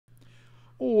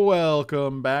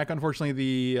Welcome back.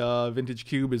 Unfortunately, the Vintage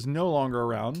Cube is no longer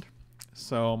around.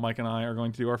 So Mike and I are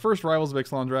going to do our first Rivals of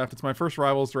Ixalan draft. It's my first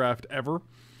Rivals draft ever.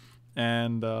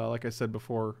 And like I said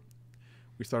before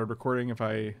we started recording,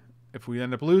 if we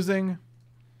end up losing,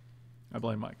 I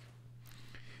blame Mike.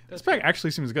 This pack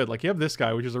actually seems good. Like, you have this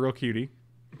guy, which is a real cutie.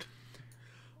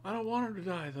 I don't want him to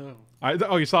die, though.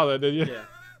 Oh, you saw that, did you? Yeah.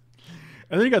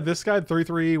 And then you got this guy,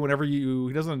 3/3. Whenever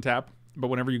he doesn't untap, but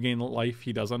whenever you gain life,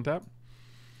 he does untap.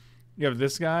 You have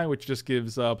this guy, which just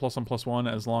gives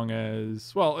 +1/+1 as long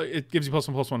as, well, it gives you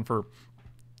 +1/+1 for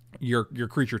your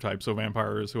creature type, so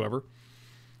vampires, whoever.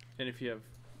 And if you have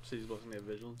City's Blessing, they have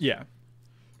Vigilance? Yeah.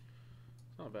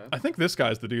 Not bad. I think this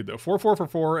guy's the dude, though. 4/4 for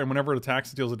 4, and whenever it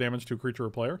attacks, it deals a damage to a creature or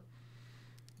player.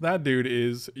 That dude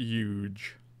is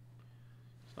huge.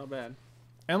 It's not bad.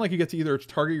 And, like, you get to either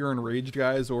target your enraged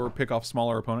guys or pick off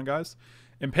smaller opponent guys.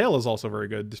 Impale is also very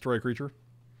good. Destroy a creature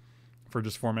for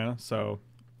just 4 mana, so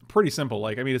pretty simple.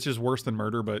 Like, I mean, it's just worse than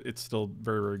murder, but it's still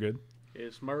very, very good.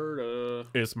 It's murder.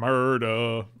 It's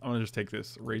murder. I'm going to just take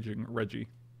this. Raging Reggie.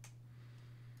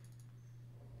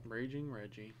 Raging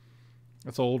Reggie.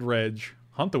 That's old Reg.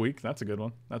 Hunt the Week. That's a good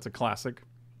one. That's a classic.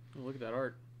 Oh, look at that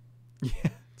art. Yeah,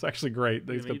 it's actually great.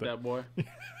 You can eat that boy.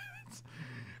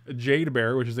 A Jade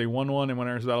Bear, which is a 1/1, and when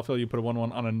it enters the battlefield, you put a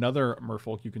 1/1 on another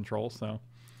merfolk you control, so.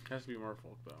 Has to be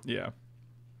Merfolk, though. Yeah.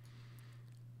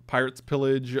 Pirate's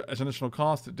Pillage, as an additional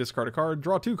cost, discard a card,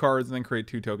 draw 2 cards, and then create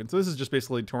 2 tokens. So this is just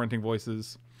basically Torrenting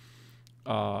Voices,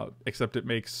 except it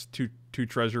makes two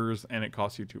treasures, and it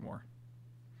costs you 2 more.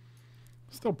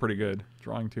 Still pretty good.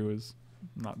 Drawing 2 is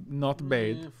not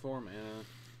bad. Yeah, 4 mana.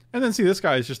 And then see, this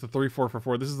guy is just a 3/4 for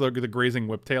 4. This is the Grazing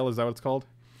Whiptail, is that what it's called?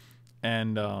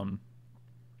 And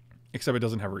except it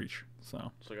doesn't have reach.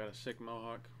 So I got a sick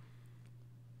Mohawk.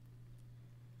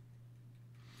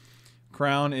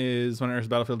 Crown is when it enters the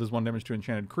battlefield, does 1 damage to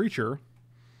enchanted creature.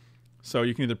 So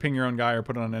you can either ping your own guy or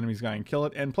put it on an enemy's guy and kill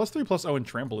it. And +3/+0 and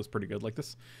trample is pretty good. Like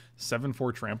this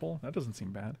 7/4 trample, that doesn't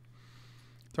seem bad.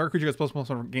 Target creature gets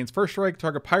 +1/+1 gains first strike.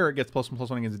 Target pirate gets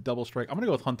 +1/+1 against double strike. I'm gonna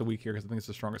go with Hunt the Week here because I think it's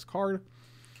the strongest card.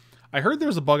 I heard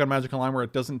there's a bug on Magic Online where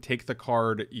it doesn't take the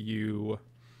card you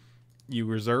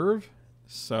reserve.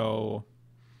 So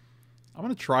I'm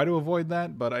gonna try to avoid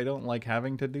that, but I don't like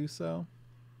having to do so.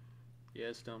 Yeah,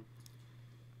 it's dumb.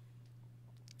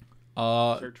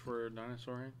 Search for a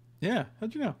dinosaur here? Yeah,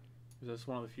 how'd you know? Is this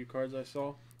one of the few cards I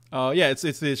saw? Yeah, it's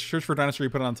the search for a dinosaur, you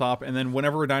put it on top, and then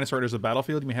whenever a dinosaur enters the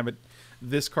battlefield, you may have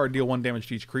this card deal 1 damage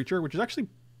to each creature, which is actually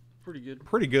pretty good.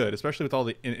 Pretty good, especially with all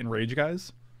the enrage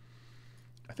guys.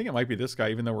 I think it might be this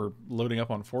guy, even though we're loading up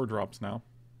on 4-drops now.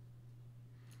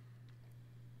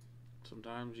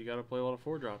 Sometimes you gotta play a lot of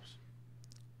 4-drops.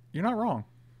 You're not wrong.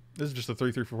 This is just a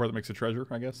 3/3 for 4 that makes a treasure,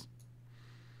 I guess.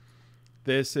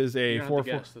 This is a 4/4.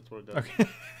 Guess. That's what it does. Okay.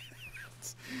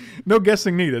 No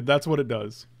guessing needed. That's what it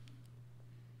does.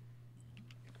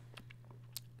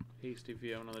 Hasty if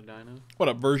you have another dino. What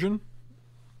up, version?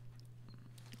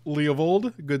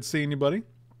 Leovold, good seeing you, buddy.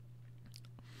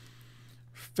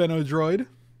 Phenodroid.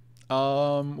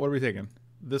 What are we taking?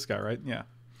 This guy, right? Yeah.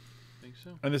 I think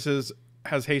so. And this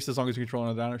has haste as long as you control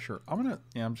another dino. Sure. I'm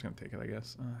just gonna take it, I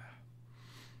guess.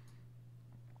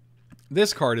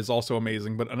 This card is also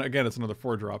amazing, but again, it's another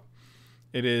 4-drop.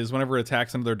 It is whenever it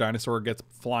attacks another dinosaur, it gets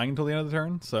flying until the end of the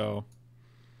turn. So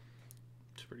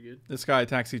it's pretty good. This guy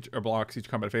attacks each or blocks each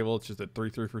combat fable. It's just a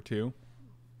 3/3 for 2.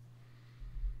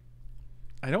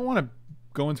 I don't want to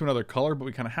go into another color, but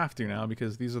we kind of have to now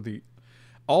because these are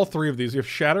all 3 of these. You have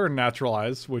Shatter and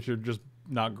Naturalize, which are just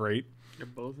not great. They're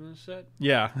both in this set?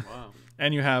 Yeah. Wow.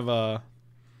 And you have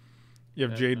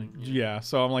Jade. Thing, yeah.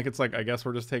 So I'm like, it's like, I guess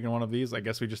we're just taking one of these. I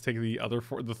guess we just take the other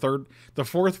the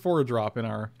fourth 4-drop in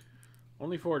our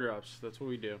only 4-drops. That's what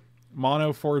we do.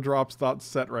 Mono 4-drops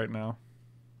set right now.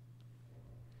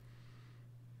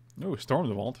 Oh, Storm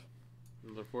the Vault.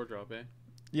 Another 4-drop, eh?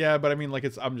 Yeah, but I mean, like,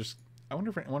 I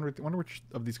wonder which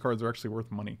of these cards are actually worth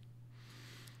money.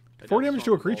 4 damage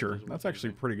to a creature. That's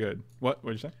actually pretty good. What'd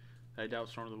you say? I doubt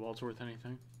Storm of the Vault's worth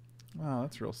anything. Wow,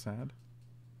 that's real sad.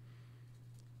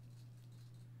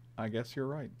 I guess you're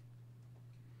right.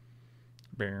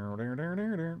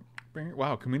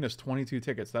 Wow, Kamina's 22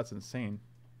 tickets. That's insane.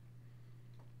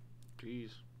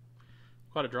 Jeez.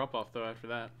 Quite a drop-off, though, after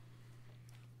that.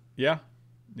 Yeah.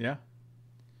 Yeah.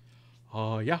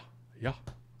 Yeah. Yeah.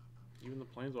 Even the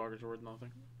Planeswalkers are worth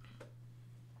nothing.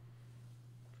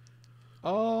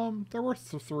 They're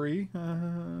worth 3.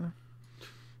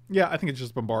 Yeah, I think it's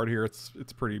just Bombard here. It's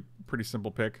pretty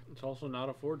simple pick. It's also not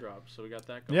a 4-drop, so we got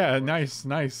that going. Yeah,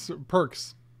 nice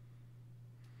perks.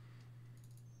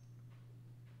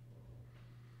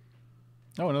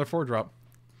 Oh, another 4-drop.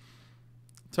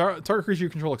 Target creature you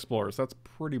control explores. That's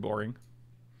pretty boring.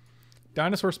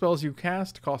 Dinosaur spells you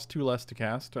cast cost 2 less to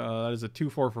cast. That is a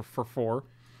 2/4 for 4.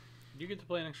 You get to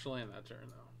play an extra land that turn,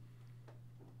 though.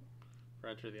 For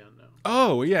Enter the Unknown.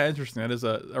 Oh, yeah, interesting. That is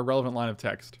a relevant line of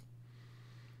text.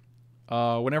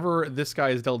 Whenever this guy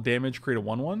is dealt damage, create a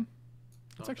 1/1.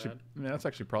 That's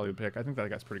actually probably the pick. I think that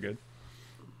guy's pretty good.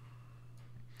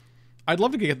 I'd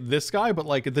love to get this guy, but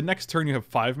like the next turn you have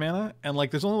 5 mana, and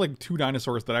like there's only like 2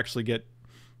 dinosaurs that actually get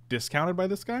discounted by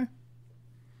this guy.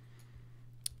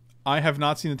 I have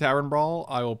not seen the Tavern Brawl.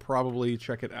 I will probably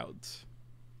check it out.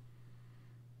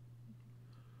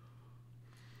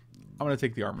 I'm going to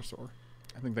take the Armosaur.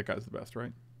 I think that guy's the best,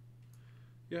 right?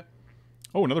 Yeah.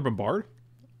 Oh, another Bombard?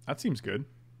 That seems good.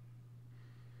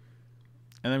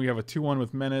 And then we have a 2/1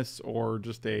 with Menace or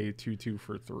just a 2/2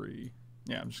 for 3.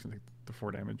 Yeah, I'm just going to take the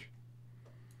 4 damage.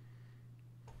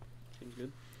 Seems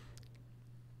good.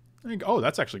 I think, oh,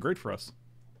 that's actually great for us.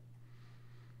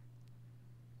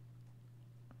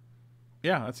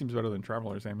 Yeah, that seems better than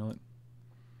Traveler's Amulet.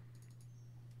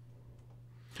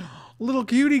 Little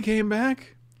cutie came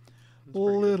back.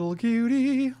 Little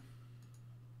cutie.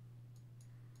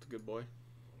 It's a good boy.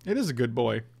 It is a good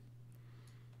boy.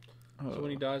 So when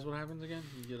he dies, what happens again?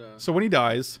 You get a... So when he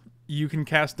dies, you can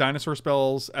cast dinosaur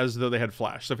spells as though they had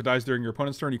flash. So if it dies during your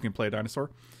opponent's turn, you can play a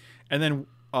dinosaur. And then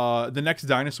the next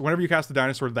dinosaur, whenever you cast the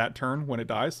dinosaur that turn, when it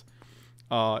dies,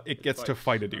 it gets to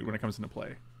fight a dude when it comes into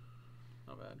play.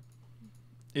 Not bad.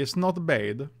 It's not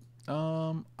bad.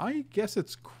 I guess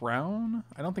it's Crown.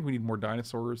 I don't think we need more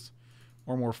dinosaurs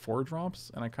or more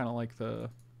 4-drops. And I kind of like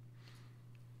the...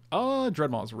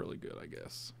 Dreadmaw is really good, I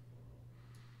guess.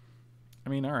 I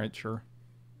mean, alright, sure.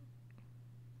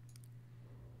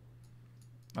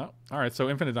 Oh, alright, so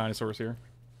infinite dinosaurs here.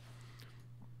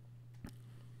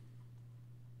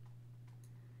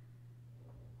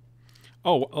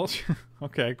 Oh, well,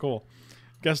 okay, cool.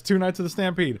 Guess 2 Knights of the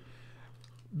Stampede.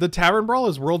 The Tavern Brawl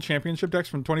is World Championship decks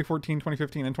from 2014,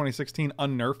 2015, and 2016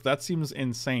 unnerfed. That seems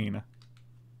insane.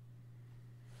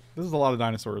 This is a lot of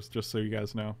dinosaurs, just so you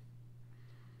guys know.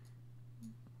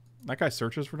 That guy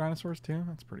searches for dinosaurs too?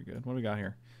 That's pretty good. What do we got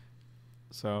here?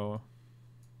 So,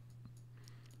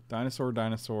 dinosaur,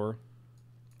 dinosaur,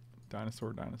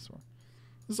 dinosaur, dinosaur.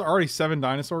 This is already 7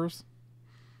 dinosaurs.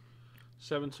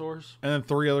 7 swords. And then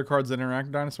 3 other cards that interact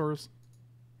with dinosaurs.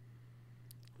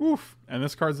 Oof. And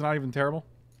this card's not even terrible.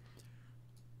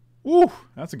 Ooh,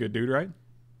 that's a good dude, right?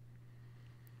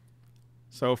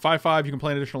 So 5/5, you can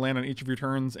play an additional land on each of your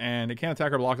turns, and it can't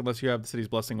attack or block unless you have the City's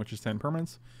Blessing, which is 10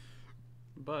 permanents.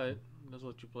 But it does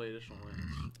let you play additional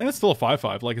lands. And it's still a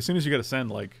 5/5. Like, as soon as you get a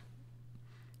send, like,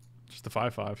 just a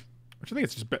 5/5. Which I think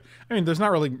it's just... I mean, there's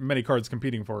not really many cards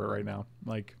competing for it right now.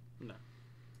 Like... No.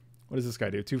 What does this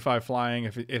guy do? 2/5 flying.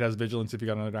 If it has vigilance if you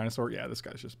got another dinosaur. Yeah, this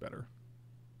guy's just better.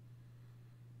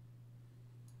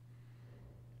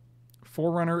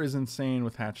 Forerunner is insane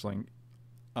with Hatchling.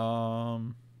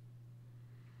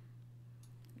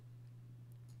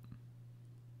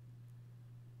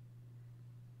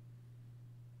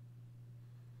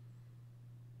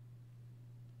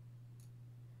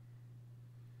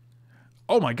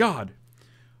 Oh my god.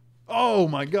 Oh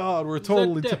my god, we're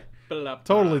totally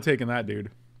totally taking that dude.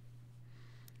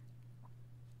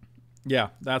 Yeah,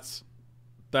 that's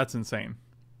insane.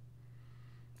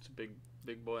 It's a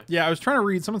big boy. Yeah, I was trying to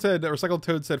read. Someone said that Recycled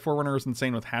Toad said Forerunner is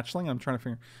insane with Hatchling. I'm trying to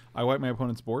figure. I wipe my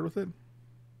opponent's board with it.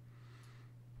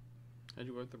 How'd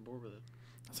you wipe their board with it?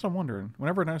 That's what I'm wondering.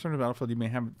 Whenever a dinosaur enters the battlefield, you may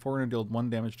have Forerunner deal 1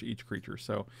 damage to each creature.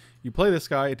 So you play this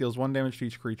guy, it deals 1 damage to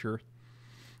each creature.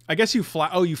 I guess you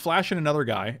flash in another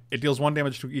guy. It deals 1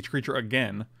 damage to each creature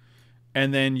again,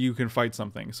 and then you can fight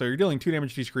something. So you're dealing 2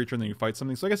 damage to each creature, and then you fight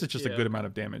something. So I guess it's just a good amount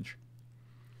of damage,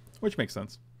 which makes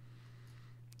sense.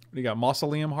 You got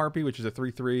Mausoleum Harpy, which is a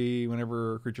 3/3.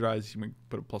 Whenever a creature dies, you may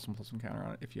put a +1/+1 counter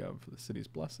on it. If you have the City's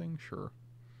Blessing, sure.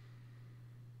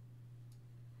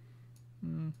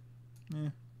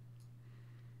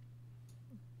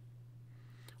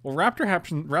 Well, Raptor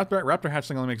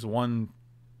Hatchling only makes one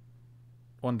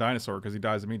dinosaur because he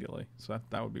dies immediately. So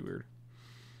that would be weird.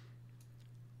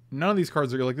 None of these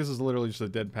cards are like, this is literally just a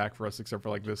dead pack for us, except for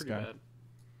like this guy. Bad.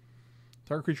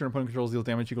 Target creature and opponent controls deals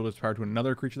damage equal to its power to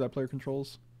another creature that player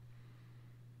controls.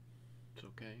 It's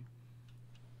okay.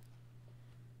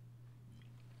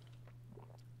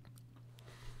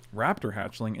 Raptor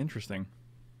Hatchling, interesting.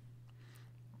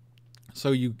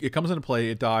 So it comes into play,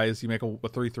 it dies, you make a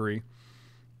 3/3.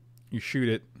 You shoot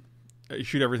it. You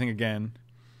shoot everything again.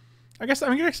 I guess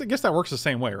that works the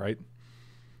same way, right?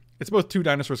 It's both 2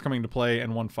 dinosaurs coming into play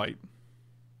and 1 fight.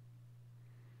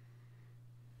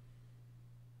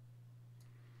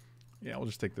 Yeah, we'll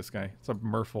just take this guy. It's a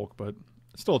merfolk, but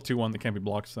Still a 2/1 that can't be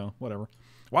blocked, so whatever.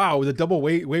 Wow, the double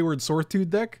Wayward Sawtooth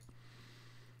deck.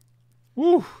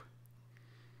 Woo!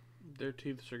 Their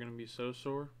teeth are gonna be so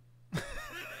sore.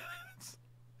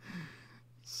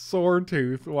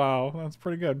 Sawtooth. Wow, that's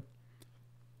pretty good.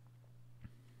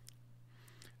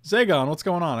 Zagon, what's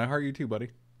going on? I heart you too,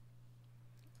 buddy.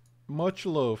 Much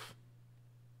love.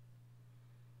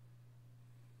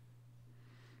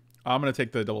 I'm going to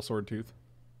take the double sword tooth.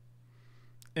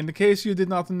 In the case you did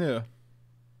not know.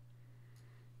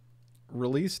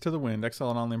 Release to the wind.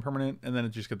 Ixalan on the impermanent, and then it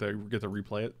just get to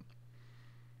replay it.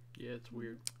 Yeah, it's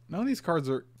weird. None of these cards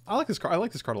are... I like this card. I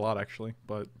like this card a lot, actually,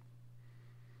 but...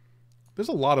 There's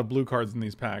a lot of blue cards in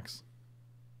these packs.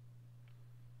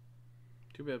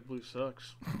 Too bad blue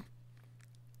sucks.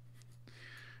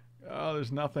 Oh,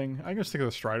 there's nothing. I can just take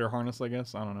the Strider Harness, I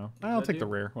guess. I don't know. I'll take the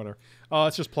rare, whatever.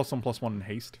 It's just +1/+1 in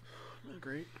haste. Not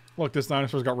great. Look, this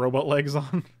dinosaur's got robot legs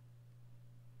on.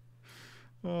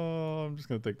 Oh, I'm just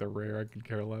going to take the rare. I could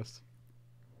care less.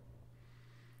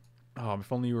 Oh,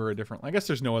 if only you were a different... I guess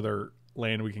there's no other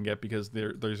land we can get because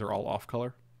these are all off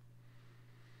color.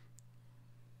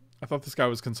 I thought this guy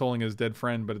was consoling his dead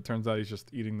friend, but it turns out he's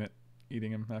just eating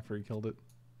him after he killed it.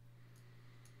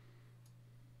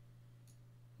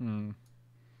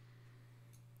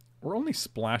 We're only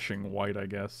splashing white, I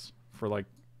guess, for like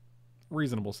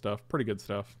reasonable stuff, pretty good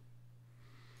stuff.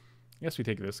 I guess we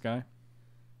take this guy.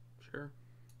 Sure.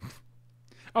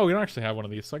 Oh, we don't actually have one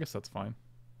of these, so I guess that's fine.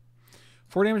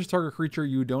 4 damage to target creature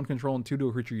you don't control and 2 to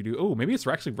a creature you do. Oh, maybe it's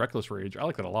actually Reckless Rage. I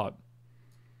like that a lot.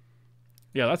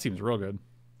 Yeah, that seems real good.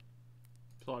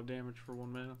 It's a lot of damage for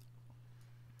 1 mana.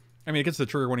 I mean, it gets to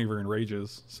trigger one of your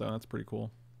enrages, so that's pretty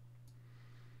cool.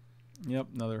 Yep,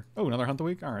 another Hunt a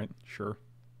week? Alright, sure.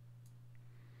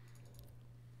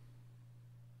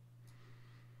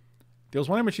 Deals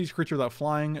 1 damage to each creature without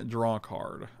flying, draw a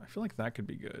card. I feel like that could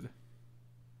be good.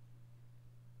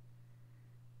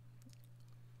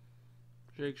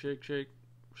 Shake, shake, shake.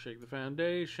 Shake the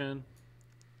foundation.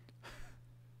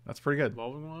 That's pretty good.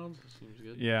 Evolving Wilds? Seems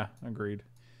good. Yeah, agreed.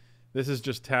 This is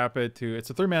just tap it to... It's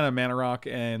a 3-mana rock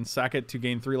and sack it to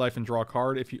gain 3 life and draw a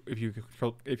card if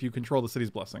you control the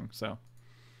city's blessing. So,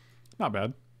 not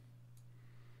bad.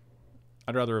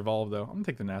 I'd rather evolve though. I'm gonna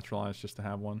take the naturalize just to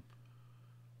have one.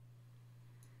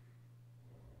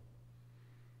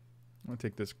 I'm gonna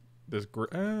take this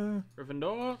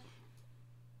Gryffindor.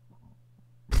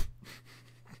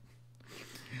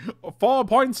 4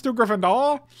 points to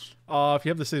Gryffindor. If you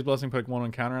have the city's blessing, put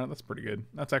 1 counter on it. That's pretty good.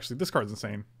 That's actually... This card's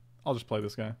insane. I'll just play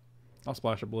this guy. I'll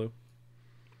splash a blue.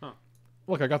 Huh.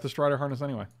 Look, I got the Strider Harness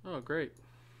anyway. Oh, great.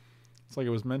 It's like it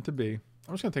was meant to be.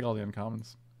 I'm just going to take all the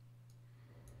uncommons.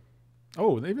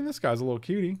 Oh, even this guy's a little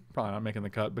cutie. Probably not making the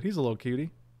cut, but he's a little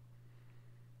cutie.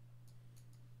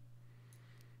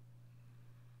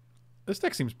 This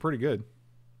deck seems pretty good.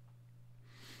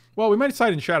 Well, we might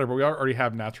side in Shatter, but we already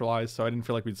have Naturalize, so I didn't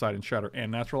feel like we'd side in Shatter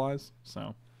and Naturalize,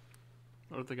 so...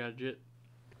 What if they got Jit?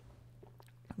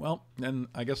 Well, then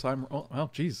I guess I'm... Oh, well,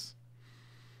 jeez.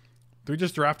 Do we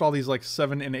just draft all these, like,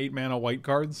 7 and 8 mana white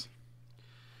cards?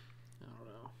 I don't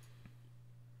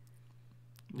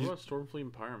know. What about Stormfleet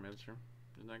and Pyromancer?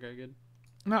 Isn't that guy good?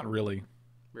 Not really.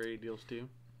 Rarity deals 2.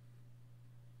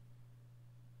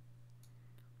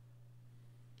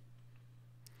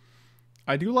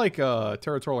 I do like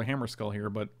Territorial Hammerskull here,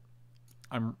 but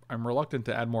I'm reluctant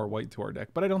to add more white to our deck.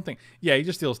 But I don't think... Yeah, he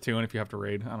just deals 2, and if you have to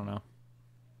raid, I don't know.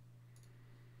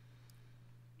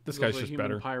 This guy's just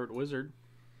better. Pirate Wizard.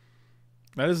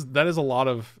 That is a lot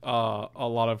of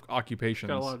occupations.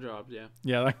 Got a lot of jobs, yeah.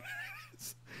 Yeah,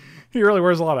 he really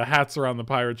wears a lot of hats around the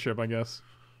pirate ship, I guess.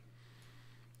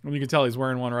 And you can tell he's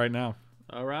wearing one right now.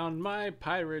 Around my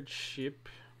pirate ship.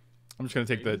 I'm just gonna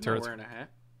take the turrets. Wearing a hat.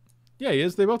 Yeah, he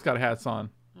is. They both got hats on.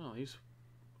 Oh, he's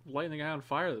lighting the guy on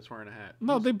fire that's wearing a hat.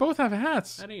 No, they both have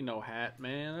hats. That ain't no hat,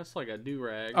 man. That's like a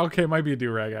do-rag. Okay, it might be a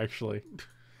do-rag, actually.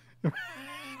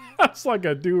 That's like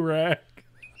a do-rag.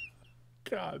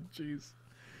 God, jeez.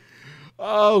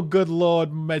 Oh, good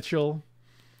Lord, Mitchell.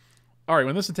 Alright,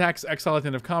 when this attacks, exile at the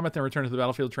end of combat, then return to the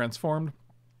battlefield transformed.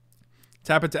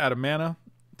 Tap it to add a mana.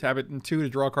 Tap it in 2 to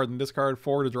draw a card and discard.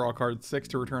 4 to draw a card. 6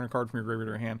 to return a card from your graveyard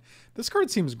to your hand. This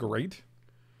card seems great.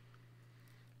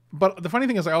 But the funny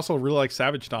thing is I also really like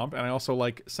Savage Stomp, and I also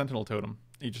like Sentinel Totem.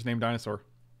 You just named Dinosaur.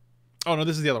 Oh, no,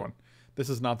 this is the other one. This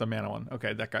is not the mana one.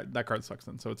 Okay, that card sucks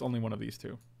then, so it's only one of these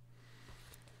 2.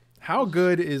 How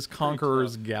good is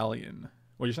Conqueror's Galleon?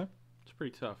 What'd you say? It's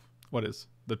pretty tough. What is?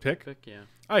 The pick? Yeah.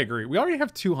 I agree. We already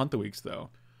have 2 Hunt the Weeks, though.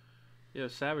 Yeah,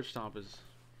 Savage Stomp is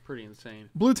pretty insane.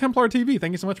 Blue Templar TV,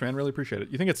 thank you so much, man. Really appreciate it.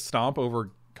 You think it's Stomp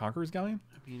over Conqueror's Galleon?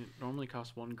 I mean, it normally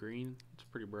costs 1 green. It's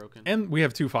pretty broken. And we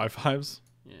have 2 5/5s.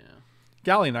 Yeah.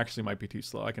 Galleon actually might be too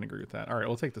slow. I can agree with that. All right,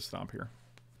 we'll take the stomp here.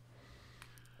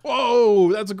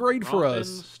 Whoa, that's great for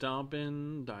us.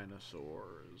 Stomping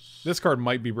dinosaurs. This card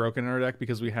might be broken in our deck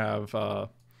because we have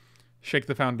Shake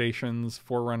the Foundations,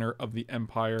 Forerunner of the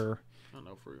Empire. I don't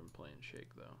know if we're even playing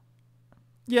Shake, though.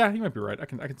 Yeah, you might be right. I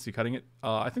can see cutting it.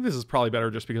 I think this is probably better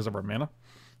just because of our mana.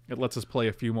 It lets us play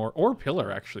a few more. Or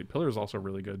Pillar, actually. Pillar is also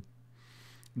really good.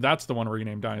 That's the one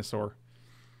rename Dinosaur.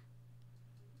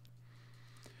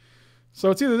 So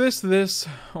it's either this,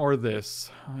 or this.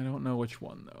 I don't know which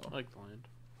one, though. I like the land.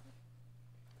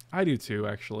 I do too,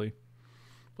 actually.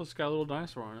 Plus, it's got a little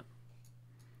dinosaur on it.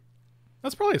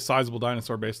 That's probably a sizable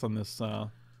dinosaur based on this. Nah,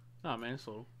 man, it's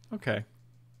little. Okay.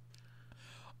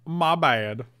 My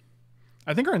bad.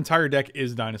 I think our entire deck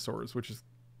is dinosaurs, which is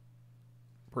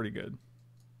pretty good.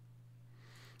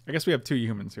 I guess we have 2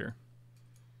 humans here.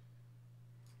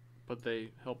 But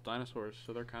they help dinosaurs,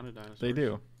 so they're kind of dinosaurs. They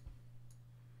do.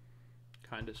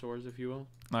 Kindosaurs, if you will.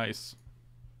 Nice.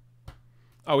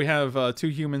 Oh, we have 2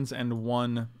 humans and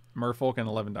 1 merfolk and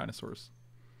 11 dinosaurs.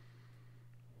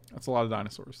 That's a lot of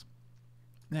dinosaurs.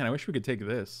 Man, I wish we could take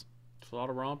this. It's a lot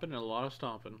of romping and a lot of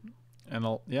stomping. And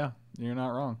yeah, you're not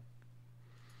wrong.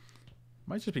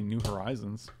 Might just be New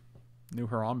Horizons. New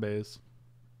Harambes.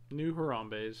 New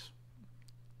Harambes.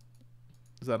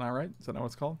 Is that not right? Is that not what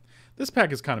it's called? This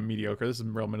pack is kind of mediocre. This is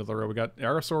real middle of the road. We got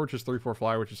Aerosaur, which is 3/4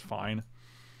 flyer, which is fine.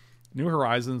 New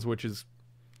Horizons, which is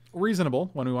reasonable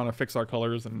when we want to fix our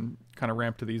colors and kind of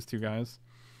ramp to these 2 guys.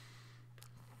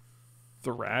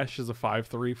 Thrash is a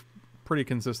 5/3 pretty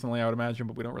consistently, I would imagine,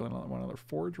 but we don't really want another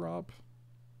 4-drop.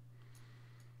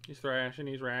 He's thrashing,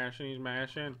 he's rashing, he's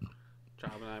mashing.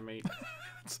 Jobbing that, mate.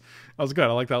 That was good.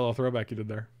 I like that little throwback you did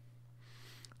there.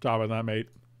 Jobbing that, mate.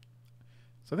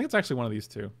 So I think it's actually one of these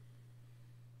 2.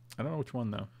 I don't know which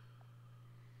one, though.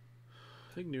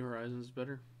 I think New Horizons is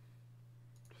better.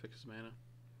 Fixes mana.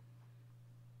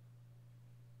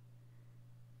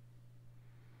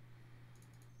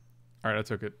 Alright, I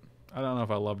took it. I don't know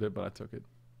if I loved it, but I took it.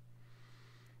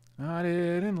 I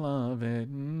didn't love it.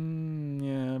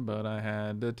 Yeah, but I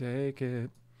had to take it.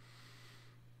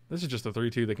 This is just a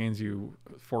 3/2 that gains you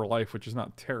 4 life, which is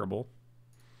not terrible.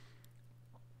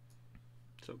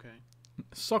 It's okay.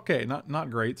 It's okay. Not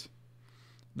great.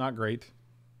 Not great.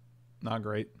 Not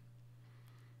great.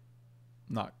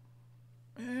 Not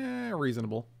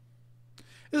reasonable.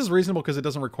 This is reasonable because it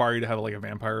doesn't require you to have like a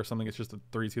vampire or something. It's just a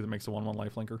 3/2 that makes a 1/1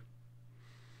 lifelinker.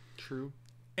 True.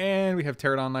 And we have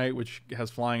Pterodon Knight, which has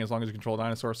flying as long as you control a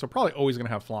dinosaur. So probably always going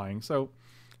to have flying. So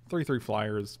 3/3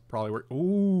 flyer is probably where...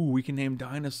 Ooh, we can name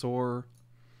Dinosaur.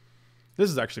 This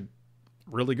is actually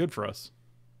really good for us.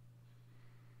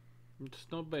 It's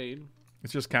no bait.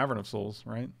 It's just Cavern of Souls,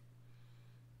 right?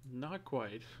 Not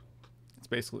quite. It's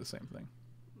basically the same thing.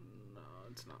 No,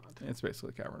 it's not. It's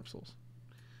basically Cavern of Souls.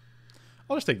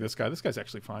 I'll just take this guy. This guy's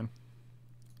actually fine.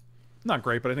 Not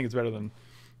great, but I think it's better than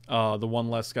the one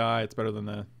less guy. It's better than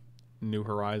the New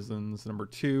Horizons. Number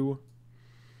 2.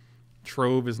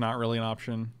 Trove is not really an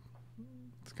option.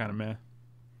 It's kind of meh.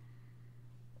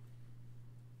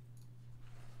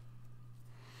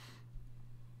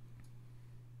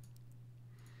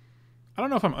 I don't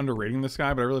know if I'm underrating this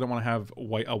guy, but I really don't want to have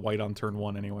a white on turn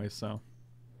 1 anyway, so.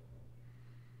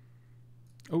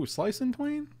 Oh, Slice in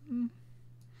Twain?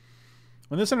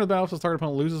 When this enters the battlefield, target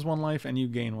opponent loses 1 life and you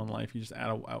gain 1 life. You just add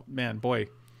a... man, boy.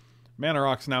 Mana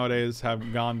rocks nowadays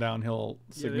have gone downhill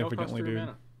significantly, dude.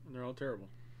 Mana, and they're all terrible.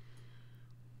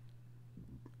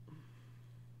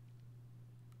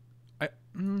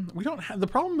 We don't have... The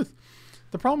problem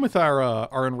with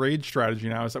our enrage strategy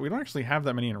now is that we don't actually have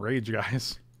that many enrage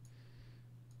guys.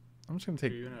 I'm just going to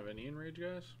take... Do you even have any enrage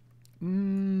guys?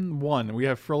 1. We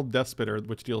have Frilled Death Spitter,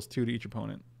 which deals 2 to each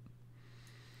opponent.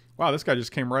 Wow, this guy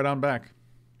just came right on back.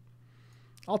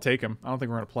 I'll take him. I don't think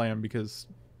we're going to play him because,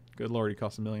 good lord, he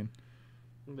costs $1 million.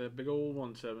 That big old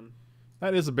 1/7.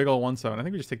 That is a big old 1/7. I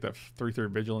think we just take that 3/3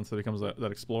 Vigilance that becomes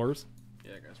that Explorers.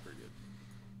 Yeah, that guy's pretty good.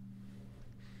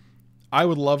 I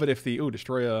would love it if the... Ooh,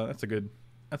 Destroy a... That's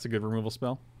a good removal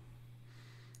spell.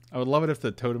 I would love it if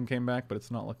the Totem came back, but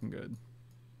it's not looking good.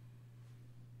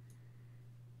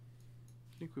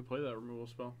 I think we play that removal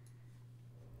spell.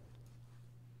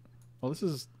 Well, this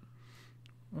is...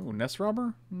 Oh, Nest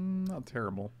Robber? Not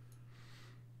terrible.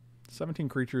 17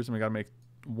 creatures, and we got to make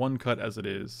 1 cut as it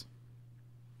is.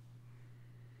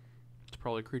 It's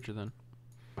probably a creature then.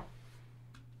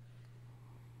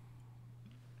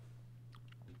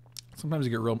 Sometimes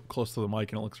you get real close to the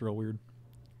mic and it looks real weird.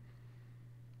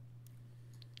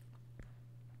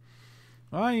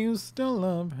 I used to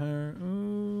love her.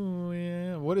 Ooh,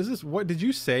 yeah. What is this? What did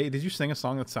you say? Did you sing a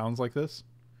song that sounds like this?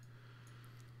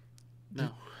 No.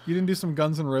 You didn't do some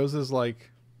Guns N' Roses like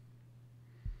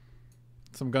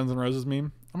some Guns N' Roses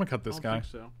meme? I'm gonna cut this I guy. don't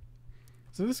think so.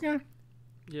 Is it this guy?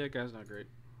 Yeah, guy's not great.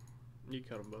 You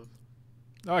cut them both.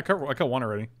 Oh, I cut one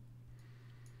already.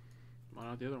 Why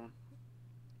not the other one?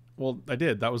 Well, I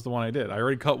did. That was the one I did. I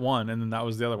already cut one, and then that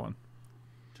was the other one.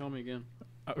 Tell me again.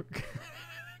 Oh,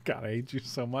 God, I hate you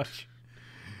so much.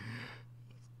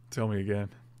 Tell me again.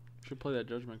 Should play that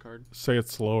judgment card. Say it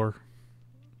slower.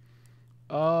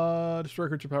 Destroy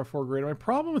creature power 4 greater. My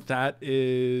problem with that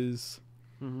is,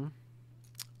 one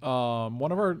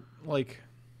of our like,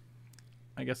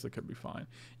 I guess it could be fine.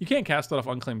 You can't cast it off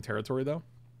unclaimed territory though.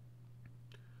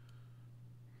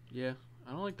 Yeah,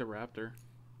 I don't like the Raptor.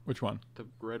 Which one? The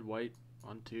red white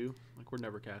on 2. Like we're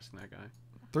never casting that guy.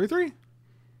 3/3.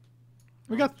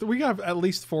 We got at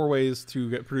least 4 ways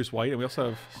to produce white, and we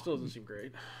also have. Still doesn't seem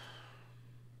great.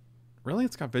 Really,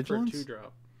 it's got vigilance. For a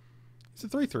 2-drop. It's a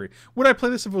 3/3. Would I play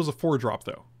this if it was a 4-drop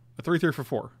though? A 3/3 for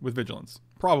 4 with vigilance,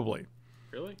 probably.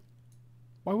 Really?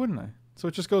 Why wouldn't I? So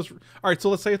it just goes. All right, so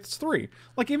let's say it's 3.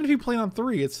 Like even if you play it on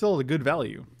 3, it's still a good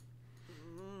value.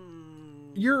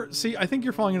 See, I think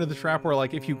you're falling into the trap where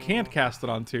like if you can't cast it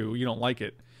on 2, you don't like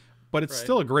it, but it's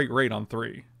still a great rate on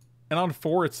 3, and on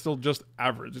 4 it's still just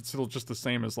average. It's still just the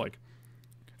same as like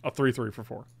a 3/3 for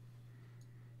 4.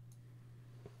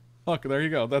 Look, there you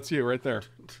go. That's you right there.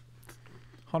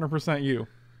 100% you.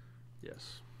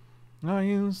 Yes. No,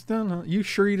 you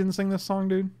sure you didn't sing this song,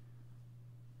 dude?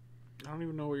 I don't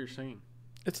even know what you're singing.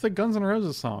 It's the Guns N'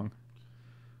 Roses song.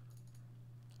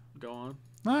 Go on.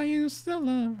 I used to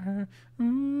love her.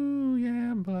 Ooh,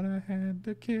 yeah, but I had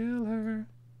to kill her.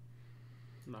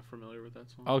 I'm not familiar with that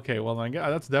song. Okay, well, then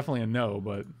that's definitely a no,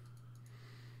 but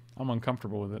I'm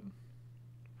uncomfortable with it.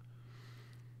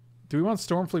 Do we want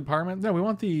Stormfleet Pyromancer? No,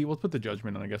 we'll put the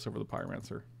Judgment in, I guess, over the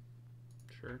Pyromancer.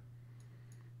 Sure.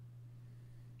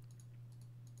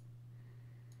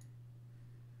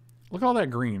 Look at all that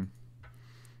green.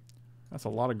 That's a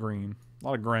lot of green. A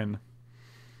lot of Gren.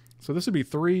 So this would be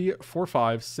 3, 4,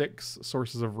 5, 6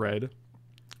 sources of red.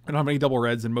 I don't have any double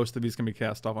reds, and most of these can be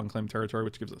cast off unclaimed territory,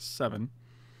 which gives us 7.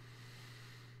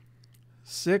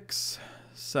 6,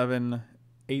 7,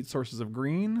 8 sources of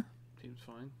green. Seems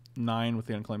fine. 9 with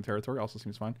the unclaimed territory also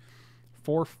seems fine.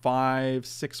 4, 5,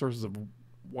 6 sources of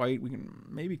white. We can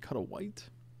maybe cut a white.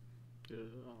 Yeah,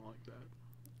 I don't like that.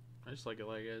 I just like it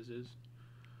like as is.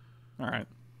 Alright.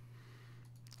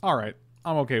 Alright.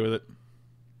 I'm okay with it.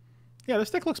 Yeah,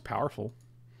 this deck looks powerful.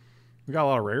 We got a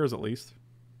lot of rares at least.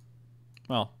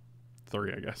 Well,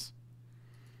 3, I guess.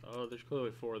 Oh, there's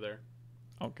clearly 4 there.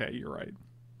 Okay, you're right.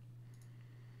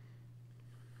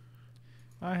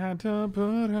 I had to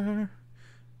put her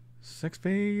 6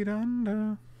 feet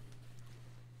under.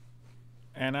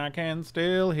 And I can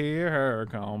still hear her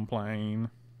complain.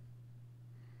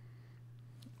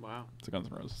 Wow. It's a Guns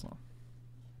N' Roses song.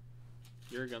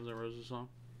 You're a Guns N' Roses song?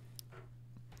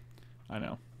 I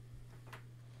know.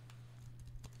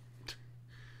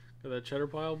 Got that cheddar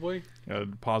pile, boy? Gotta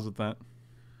deposit that.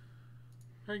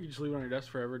 Or you can just leave it on your desk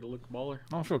forever to look baller.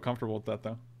 I don't feel comfortable with that,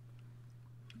 though.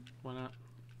 Why not?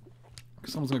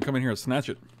 Because someone's gonna come in here and snatch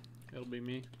it. It'll be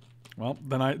me. Well,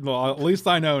 then at least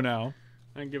I know now.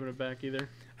 I ain't giving it back either.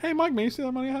 Hey, Mike, may you see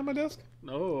that money I have on my desk?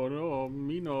 No,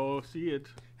 me no see it.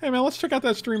 Hey, man, let's check out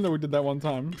that stream that we did that one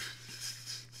time.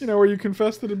 You know, where you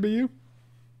confessed it'd be you?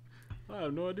 I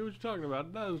have no idea what you're talking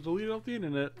about. That was deleted off the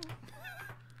internet.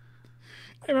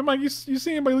 Hey, man, Mike, you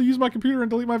see anybody use my computer and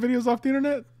delete my videos off the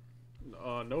internet?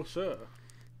 No, sir.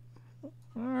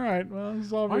 Alright, well, this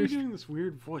is all Why are very... you doing this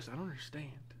weird voice? I don't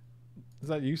understand. Is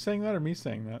that you saying that or me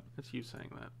saying that? That's you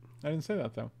saying that. I didn't say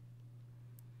that, though.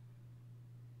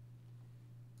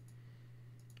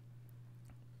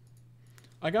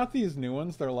 I got these new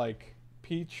ones. They're like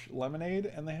peach lemonade,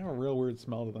 and they have a real weird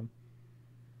smell to them.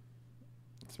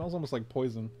 It smells almost like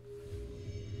poison.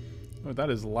 Oh,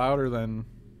 that is louder than...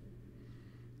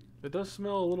 It does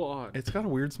smell a little odd. It's got a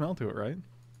weird smell to it, right?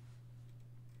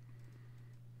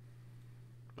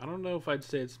 I don't know if I'd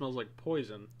say it smells like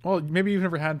poison. Well, maybe you've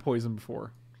never had poison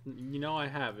before. You know I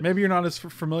have. Maybe you're not as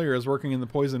familiar as working in the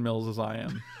poison mills as I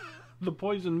am. The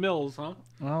poison mills, huh?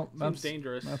 Well, Seems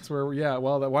dangerous. That's where,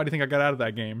 why do you think I got out of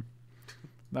that game?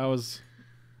 That was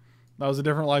a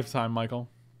different lifetime, Michael.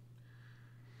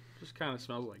 Just kind of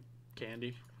smells like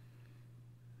candy.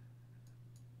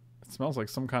 It smells like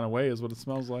some kind of way is what it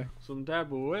smells like. Some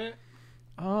type of way.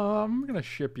 I'm going to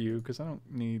ship you because I don't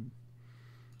need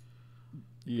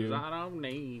you. 'Cause I don't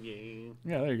need you.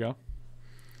 Yeah, there you go.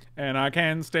 And I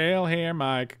can still hear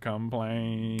Mike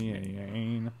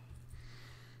complain.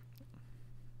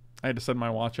 I had to send my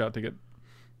watch out to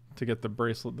get the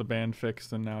bracelet, the band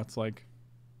fixed, and now it's like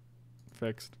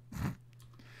fixed.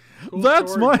 Cool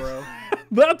That's story, my bro.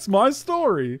 that's my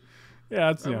story. Yeah,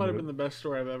 that's That might have been the best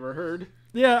story I've ever heard.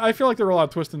 Yeah, I feel like there were a lot of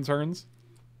twists and turns.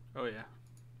 Oh yeah.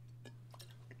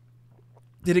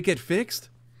 Did it get fixed?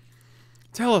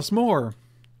 Tell us more.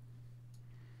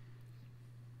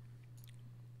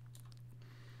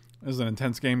 This is an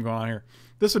intense game going on here.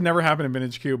 This would never happen in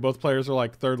Vintage Q. Both players are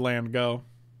like third land go.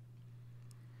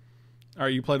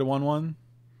 Alright, you played a 1-1.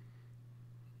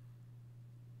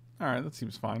 Alright, that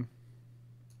seems fine.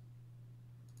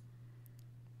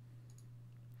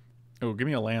 Oh, give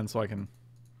me a land so I can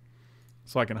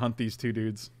hunt these two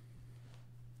dudes.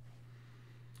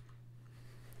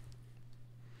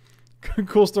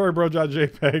 Cool story,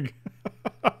 bro.jpg.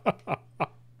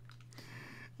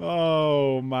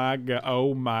 Oh my god.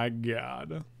 Oh my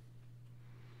god.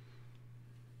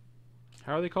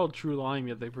 How are they called True Lime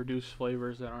yet they produce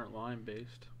flavors that aren't lime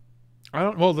based? I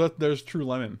don't. Well, there's True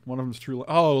Lemon. One of them's True.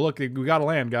 Oh, look, we got a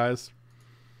land, guys.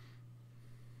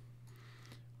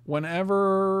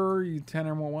 Whenever you 10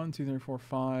 or more, 1, 2, 3, 4,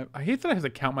 5. I hate that I have to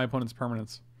count my opponent's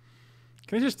permanents.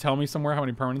 Can you just tell me somewhere how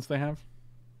many permanents they have?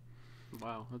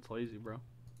 Wow, that's lazy, bro.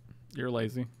 You're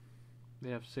lazy. They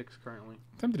have 6 currently.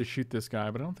 I'm tempted to shoot this guy,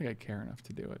 but I don't think I care enough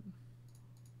to do it.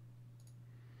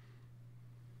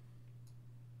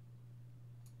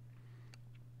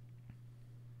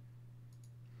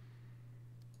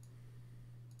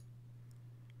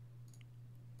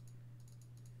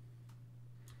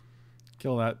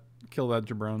 Kill that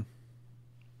jabron.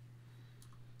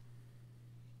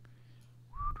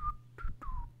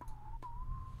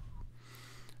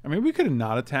 I mean, we could have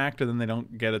not attacked and then they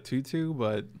don't get a 2-2,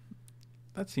 but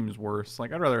that seems worse.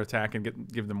 Like, I'd rather attack and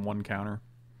give them 1 counter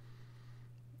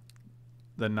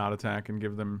than not attack and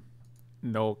give them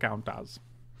no counters.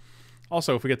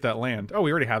 Also, if we get that land. Oh, we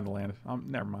already have the land.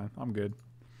 Never mind. I'm good.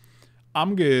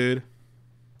 I'm good.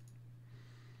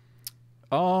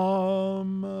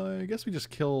 I guess we just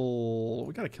kill...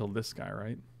 We gotta kill this guy,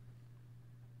 right?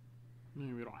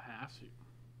 Maybe we don't have to.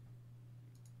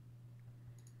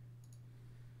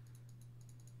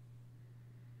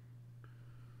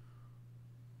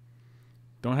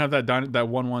 Don't have that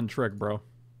 1-1 trick, bro.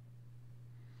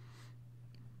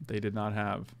 They did not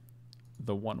have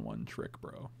the 1-1 trick,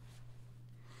 bro.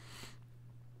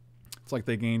 It's like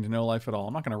they gained no life at all.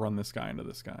 I'm not going to run this guy into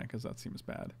this guy because that seems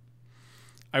bad.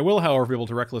 I will, however, be able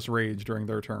to Reckless Rage during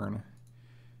their turn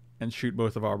and shoot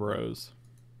both of our bros.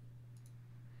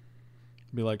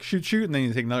 Be like, shoot, shoot, and then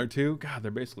you take another 2. God,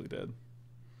 they're basically dead.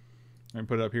 Let me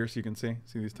put it up here so you can see.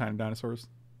 See these tiny dinosaurs?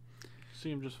 See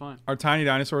him just fine. Are tiny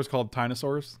dinosaurs called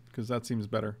Tinosaurs? Because that seems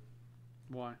better.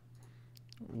 Why?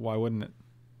 Why wouldn't it?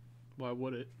 Why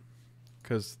would it?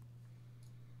 Because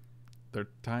they're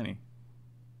tiny.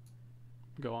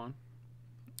 Go on.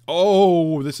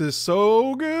 Oh, this is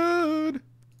so good.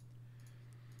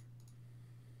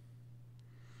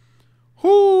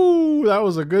 Whoo, that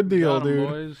was a good deal, Got 'em, dude.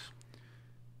 boys.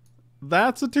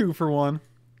 That's a 2-for-1.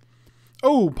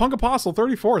 Oh, Punk Apostle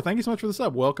 34. Thank you so much for the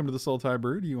sub. Welcome to the Soul Tie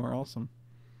Brood. You are awesome.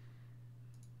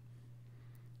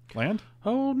 Land?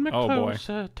 Hold me Oh, boy.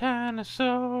 closer, tiny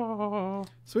soul.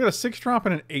 So we got a 6-drop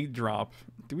and an 8-drop.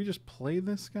 Do we just play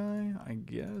this guy? I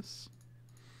guess.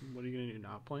 What are you gonna do?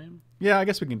 Not play him? Yeah, I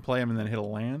guess we can play him and then hit a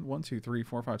land. 1, 2, 3,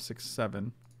 4, 5, 6,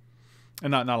 7.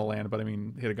 And not a land, but I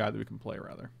mean hit a guy that we can play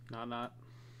rather. Not.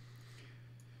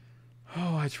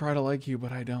 Oh, I try to like you,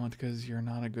 but I don't because you're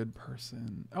not a good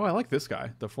person. Oh, I like this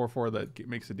guy. The 4/4 that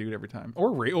makes a dude every time.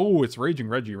 Or oh, it's Raging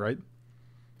Reggie, right?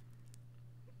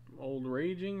 Old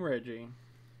Raging Reggie.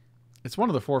 It's one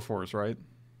of the 4/4s, right?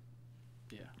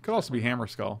 Yeah. Could also be Hammer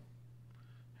Skull.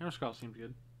 Hammer Skull seems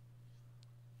good.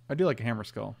 I do like a Hammer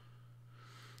Skull.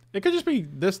 It could just be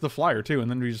this, the flyer, too, and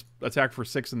then we just attack for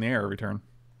 6 in the air every turn.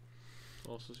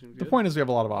 Also seems The good. point is we have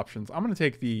a lot of options. I'm going to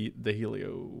take the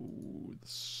Helio...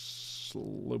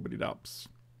 Slobity-dops.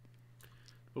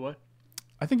 The what?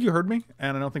 I think you heard me,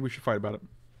 and I don't think we should fight about it.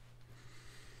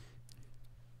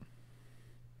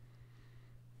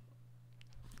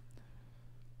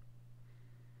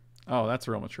 Oh, that's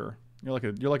real mature. You're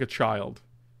like a child.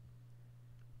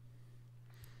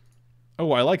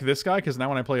 Oh, I like this guy because now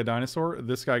when I play a dinosaur,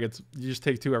 this guy gets... You just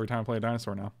take 2 every time I play a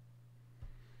dinosaur now.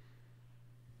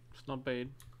 It's not bad.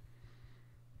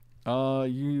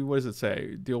 What does it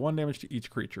say? Deal 1 damage to each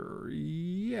creature.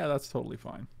 Yeah, that's totally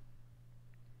fine.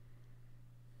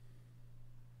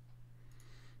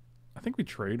 I think we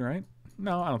trade, right?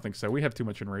 No, I don't think so. We have too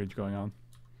much enrage going on.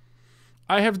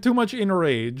 I have too much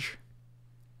enrage.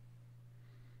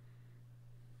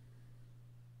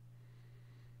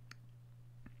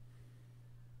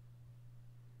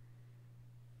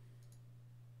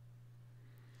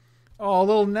 Oh,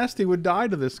 little Nesty would die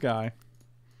to this guy.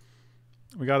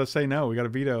 We gotta say no. We gotta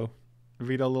veto.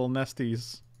 Veto little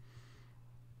Nesties.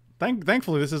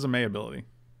 Thankfully, this is a May ability.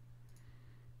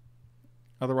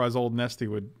 Otherwise, old Nesty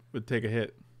would take a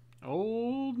hit.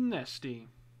 Old Nesty.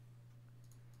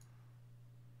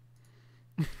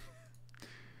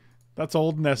 That's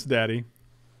old Nest Daddy.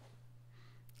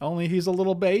 Only he's a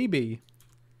little baby.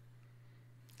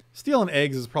 Stealing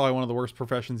eggs is probably one of the worst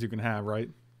professions you can have, right?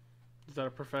 Is that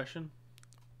a profession?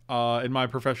 In my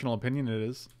professional opinion, it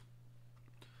is.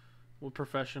 What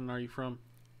profession are you from?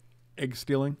 Egg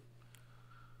stealing.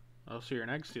 Oh, so you're an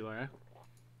egg stealer, eh?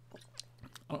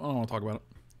 I don't want to talk about it.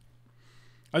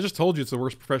 I just told you it's the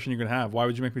worst profession you can have. Why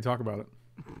would you make me talk about it?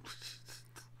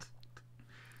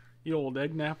 You old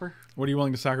egg napper. What are you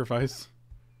willing to sacrifice?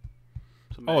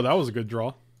 Some Oh, eggs. that was a good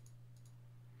draw.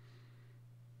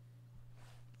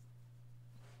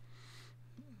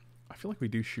 I feel like we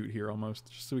do shoot here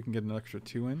almost, just so we can get an extra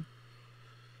 2 in.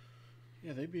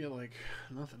 Yeah, they'd be at like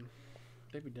nothing.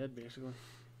 They'd be dead basically.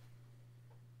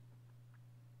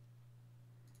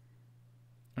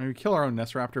 I mean, we kill our own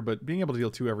Nest Raptor, but being able to deal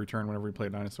 2 every turn whenever we play a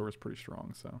dinosaur is pretty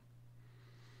strong, so.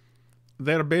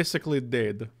 They're basically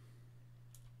dead.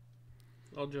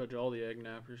 I'll judge all the egg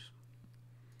nappers.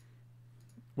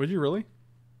 Would you really?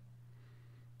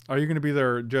 Are you going to be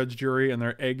their judge, jury, and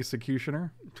their egg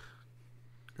executioner?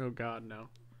 Oh God, no.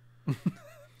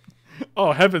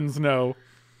 Oh, heavens no.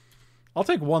 I'll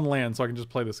take 1 land so I can just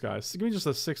play this guy. So give me just a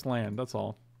 6th land, that's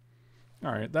all.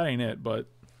 Alright, that ain't it, but...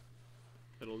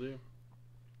 It'll do.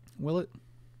 Will it?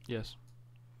 Yes.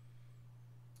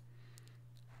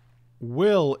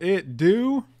 Will it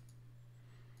do?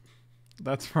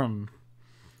 That's from...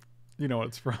 You know what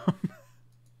it's from.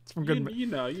 It's from good... You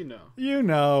know. You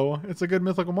know. It's a good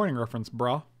Mythical Morning reference,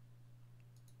 brah.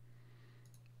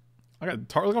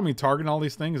 Look at me targeting all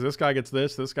these things. This guy gets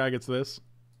this. This guy gets this.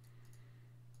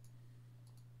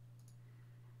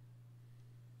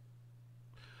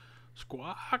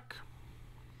 Squawk.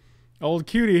 Old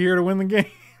cutie here to win the game.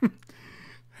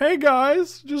 Hey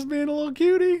guys, just being a little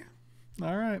cutie.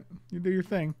 All right, you do your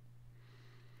thing.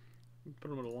 Put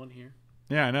him at a 1 here.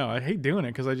 Yeah, I know. I hate doing it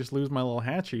because I just lose my little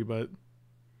hatchie, but...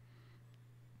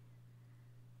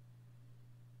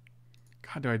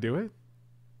 God, do I do it?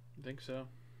 I think so.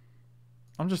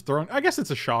 I'm just throwing... I guess it's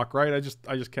a shock, right? I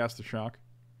just cast a shock.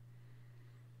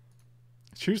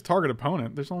 Choose target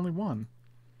opponent. There's only one.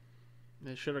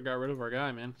 They should have got rid of our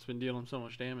guy, man. It's been dealing so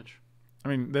much damage. I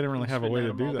mean, they didn't really have a way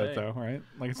to do that, though, right?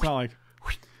 Like, it's not like...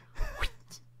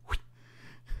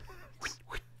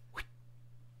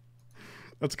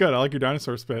 That's good. I like your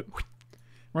dinosaur spit.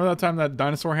 Remember that time that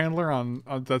dinosaur handler on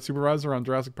that supervisor on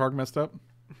Jurassic Park messed up?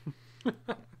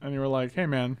 And you were like, hey,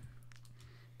 man,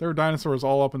 there were dinosaurs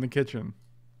all up in the kitchen.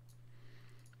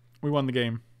 We won the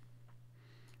game.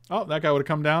 Oh, that guy would have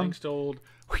come down. Thanks to old...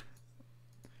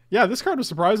 Yeah, this card was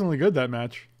surprisingly good that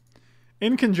match.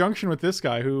 In conjunction with this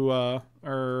guy who,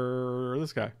 or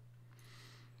this guy.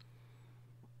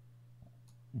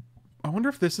 I wonder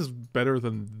if this is better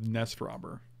than Nest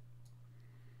Robber.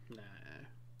 Nah.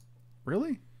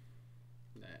 Really?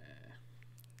 Nah.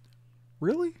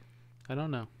 Really? I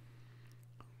don't know.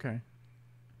 Okay.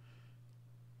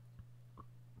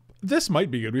 This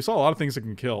might be good. We saw a lot of things that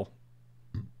can kill.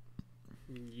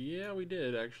 Yeah, we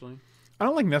did, actually. I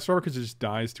don't like Nest Robber because it just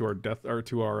dies to our death, or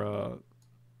to our,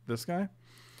 this guy.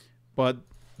 But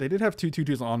they did have 2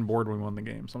 2/2s on board when we won the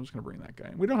game, so I'm just going to bring that guy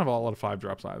in. We don't have a lot of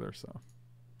 5-drops either, so.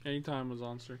 Anytime was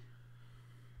on, sir.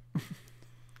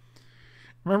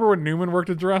 Remember when Newman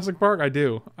worked at Jurassic Park? I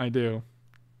do. I do.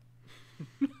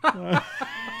 I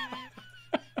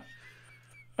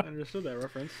understood that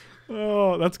reference.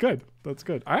 Oh, that's good. That's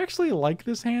good. I actually like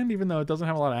this hand, even though it doesn't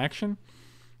have a lot of action.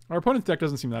 Our opponent's deck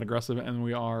doesn't seem that aggressive, and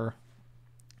we are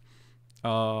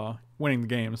winning the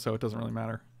game, so it doesn't really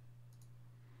matter.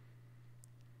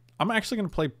 I'm actually going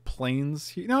to play Plains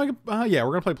here. No, yeah,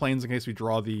 we're going to play Plains in case we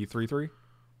draw the 3/3.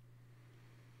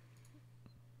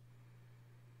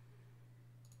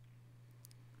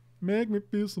 Make me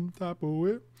feel some type of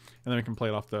way. And then we can play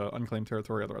it off the unclaimed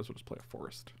territory, otherwise we'll just play a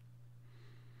forest.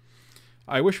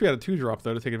 I wish we had a 2-drop,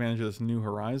 though, to take advantage of this New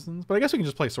Horizons. But I guess we can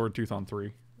just play Sword Tooth on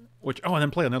 3. And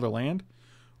then play another land?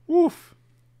 Woof.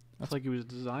 That's like he was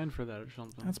designed for that or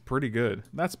something. That's pretty good.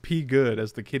 That's P good,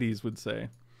 as the kiddies would say.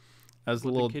 As the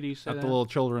little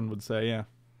children would say, yeah.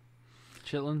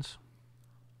 Chitlins.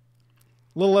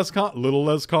 Little less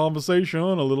conversation,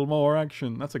 a little more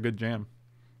action. That's a good jam.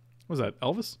 What was that,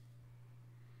 Elvis?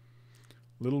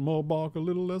 Little more bark, a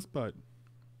little less bite.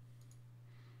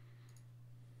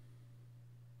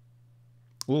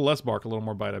 A little less bark, a little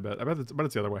more bite, I bet. I bet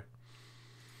it's the other way.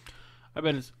 I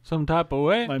bet it's some type of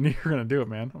way. I knew you were gonna do it,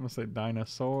 man. I'm gonna say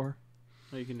dinosaur.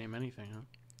 Well, you can name anything, huh?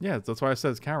 Yeah, that's why I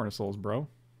said it's cavernous souls, bro.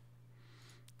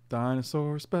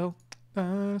 Dinosaur spell.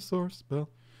 Dinosaur spell.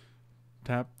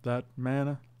 Tap that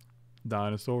mana.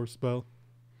 Dinosaur spell.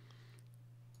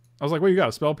 I was like, what, you got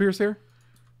a spell pierce here?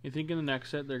 You think in the next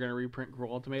set they're going to reprint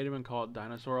Cruel Ultimatum and call it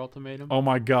Dinosaur Ultimatum? Oh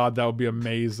my god, that would be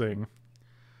amazing.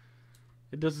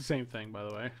 It does the same thing, by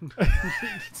the way.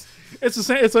 It's the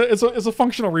same. It's a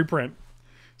functional reprint.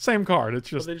 Same card. It's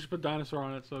But just they just put Dinosaur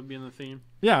on it, so it'd be in the theme.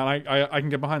 yeah. And I can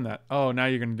get behind that. Oh, now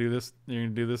you're gonna do this. You're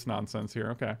gonna do this nonsense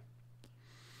here. Okay.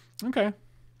 Okay.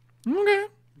 Okay.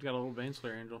 He's got a little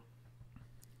Baneslayer Angel.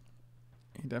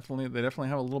 They definitely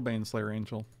have a little Baneslayer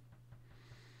Angel.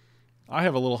 I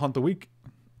have a little Hunt the Weak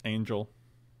Angel.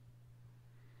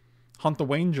 Hunt the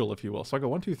Wangel, if you will. So I go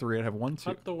 1, 2, 3. I have 1, 2.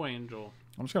 Hunt the Wangel.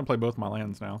 I'm just gonna play both my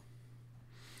lands now.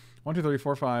 1, 2, 3,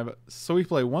 4, 5. So we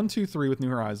play 1, 2, 3 with New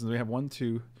Horizons. We have 1,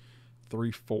 2,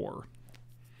 3, 4.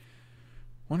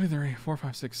 1, 2, 3, 4,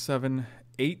 5, 6, 7,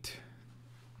 8.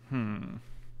 I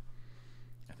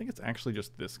think it's actually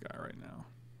just this guy right now.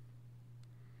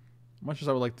 Much as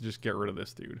I would like to just get rid of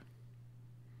this dude.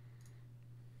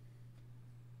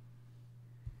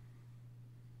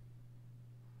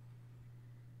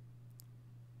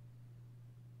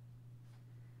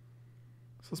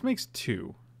 So this makes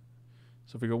 2.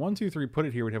 So if we go 1, 2, 3, put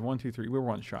it here, we'd have 1, 2, 3. We're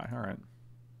 1 shy. All right.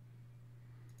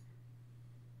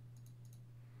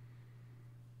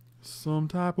 Some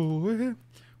type of way. 1,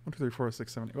 2, 3, 4,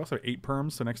 6, 7. 8. We also have 8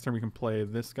 perms, so next turn we can play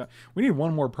this guy. We need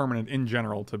 1 more permanent in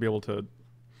general to be able to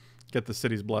get the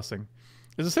City's Blessing.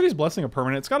 Is the City's Blessing a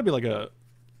permanent? It's got to be like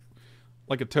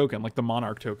a token, like the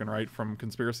Monarch token, right, from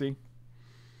Conspiracy.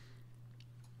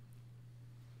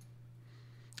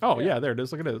 Oh, yeah, there it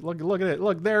is. Look at it. Look at it.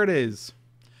 Look, there it is.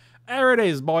 There it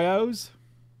is, boyos.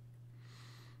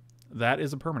 That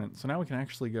is a permanent. So now we can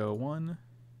actually go 1,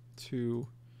 2,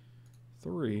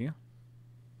 3.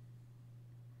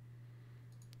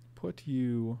 Put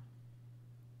you...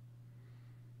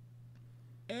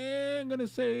 And I'm going to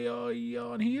say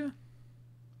on here.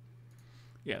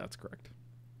 Yeah, that's correct.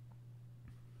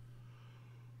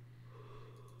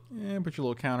 And put your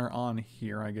little counter on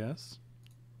here, I guess.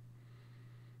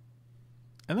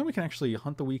 And then we can actually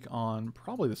Hunt the Weak on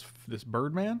probably this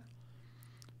Birdman.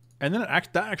 And then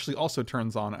that actually also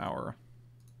turns on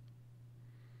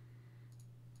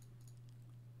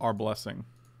our blessing.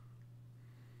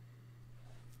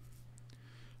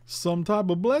 Some type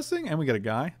of blessing. And we get a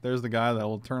guy. There's the guy that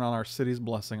will turn on our City's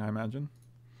Blessing, I imagine.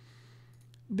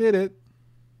 Did it.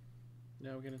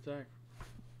 Now we can attack.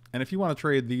 And if you want to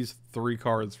trade these 3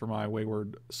 cards for my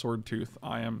Wayward Sword Tooth,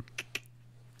 I'm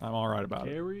all right about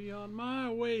it. Carry on my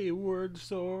wayward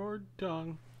sword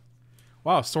tongue.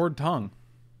 Wow, Sword Tongue.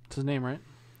 That's his name, right?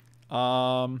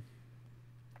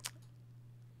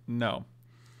 No.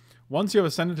 Once you have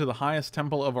ascended to the highest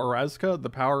temple of Orazka, the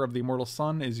power of the immortal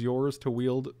sun is yours to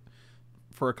wield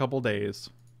for a couple days.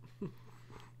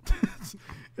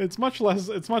 It's much less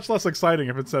exciting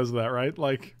if it says that, right?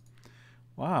 Like,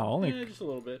 wow, only just a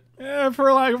little bit. for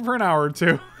an hour or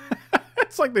two.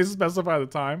 It's like they specify the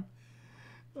time.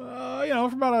 For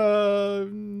about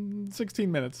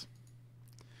 16 minutes.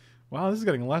 Wow, this is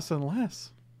getting less and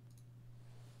less.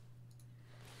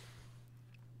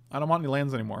 I don't want any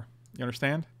lands anymore. You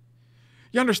understand?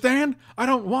 You understand? I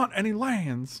don't want any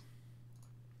lands.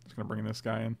 Just gonna bring this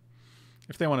guy in.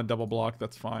 If they want to double block,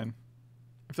 that's fine.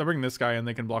 If they bring this guy in,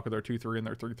 they can block with their 2/3 and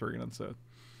their 3/3, and it's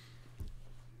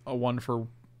a 1 for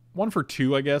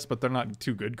 2, I guess. But they're not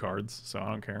 2 good cards, so I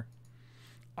don't care.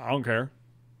 I don't care.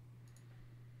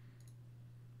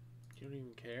 You don't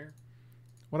even care?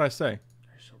 What'd I say?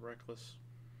 You're so reckless.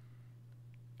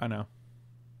 I know.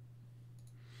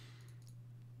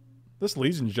 This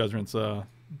Legion's Judgment's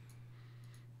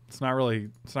it's not really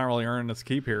earning its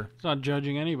keep here. It's not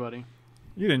judging anybody.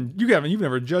 You've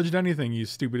never judged anything, you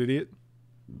stupid idiot.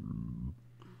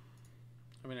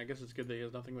 I mean, I guess it's good that he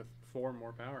has nothing with 4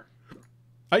 more power.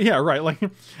 Yeah, right. Like,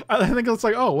 I think it's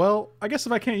like, oh well, I guess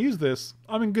if I can't use this,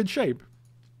 I'm in good shape.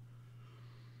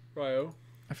 Ryo.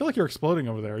 I feel like you're exploding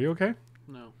over there. Are you okay?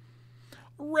 No.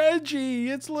 Reggie,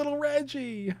 it's little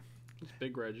Reggie. It's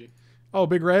Big Reggie. Oh,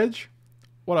 Big Reg.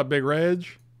 What up, Big Reg?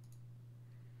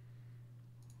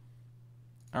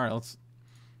 All right, let's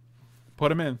put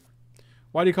them in.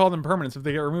 Why do you call them permanents? If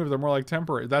they get removed, they're more like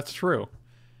temporary. That's true.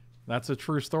 That's a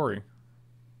true story.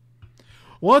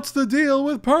 What's the deal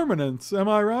with permanents? Am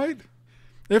I right?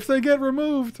 If they get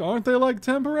removed, aren't they like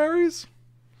temporaries?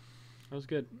 That was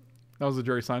good. That was a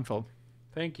Jerry Seinfeld.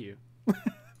 Thank you.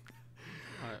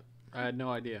 I had no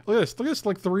idea. Look at this. Look at this,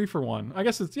 like 3 for 1. I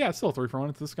guess it's, yeah, it's still 3 for 1.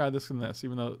 It's this guy, this, and this.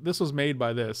 Even though this was made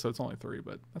by this, so it's only 3,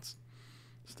 but that's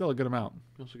still a good amount.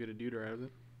 You also get a deuter out of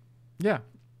it. Yeah.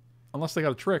 Unless they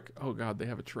got a trick. Oh, God, they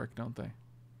have a trick, don't they?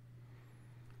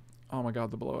 Oh, my God,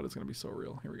 the blowout is going to be so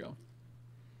real. Here we go.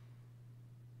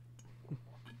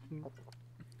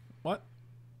 What?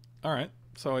 All right.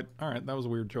 So, all right, that was a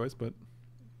weird choice, but...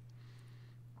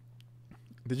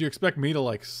 Did you expect me to,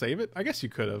 like, save it? I guess you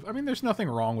could have. I mean, there's nothing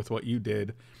wrong with what you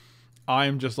did.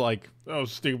 I'm just like, oh,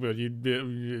 stupid. You did.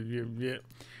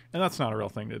 And that's not a real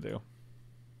thing to do.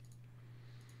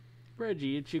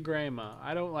 Reggie, it's your grandma.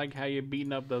 I don't like how you're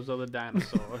beating up those other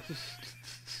dinosaurs.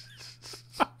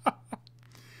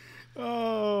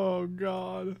 Oh,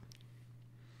 God.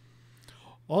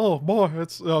 Oh, boy. It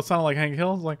sounded like Hank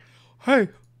Hill. It's like, hey,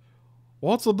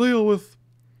 what's the deal with...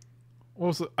 What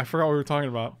was it? I forgot what we were talking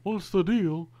about. What's the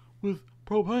deal with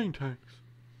propane tanks?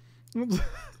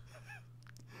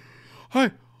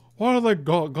 Hey, why do they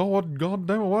God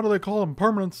damn it, why do they call them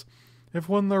permanents if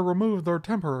when they're removed they're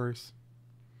temporaries?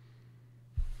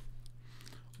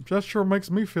 That sure makes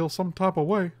me feel some type of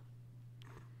way.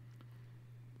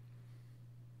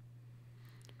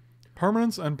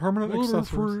 Permanents and permanent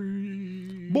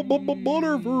accessories.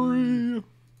 Butterfree.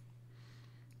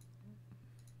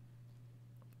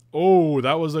 Oh,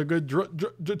 that was a good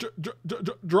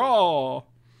draw.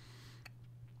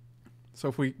 So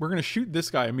if we're going to shoot this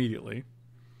guy immediately.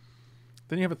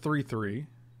 Then you have a 3-3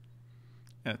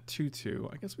 and a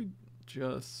 2-2. I guess we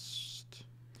just...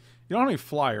 You don't have any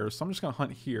flyers, so I'm just going to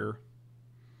hunt here.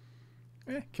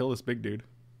 Kill this big dude.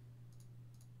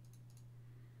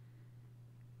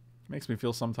 Makes me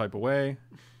feel some type of way.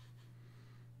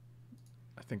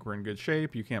 I think we're in good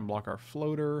shape. You can't block our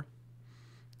floater.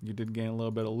 You did gain a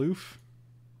little bit of loof.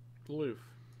 Loof.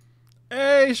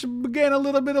 Hey, you should gain a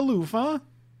little bit of loof, huh?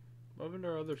 What happened to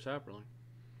our other sapperling?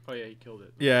 Oh, yeah, he killed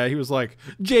it. Yeah, he was like,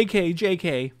 JK,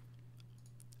 JK.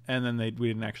 And then we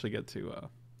didn't actually get to...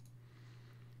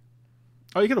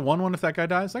 Oh, you get a 1-1 if that guy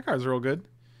dies? That card's real good.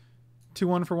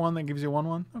 2-1 for 1, that gives you a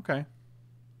 1-1? Okay.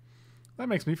 That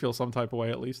makes me feel some type of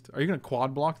way, at least. Are you going to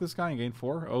quad block this guy and gain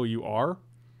 4? Oh, you are?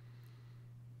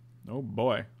 Oh,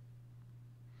 boy.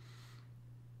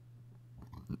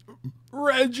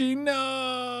 Reggie,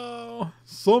 no!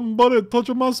 Somebody touch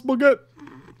my spaghetti!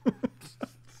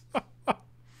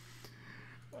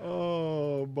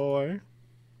 Oh, boy.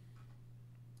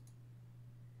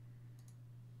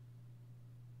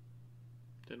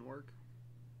 Didn't work.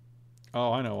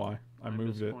 Oh, I know why. I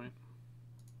moved it.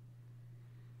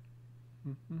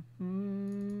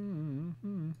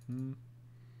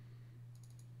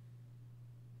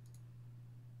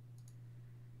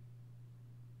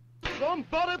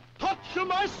 Somebody touch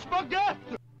my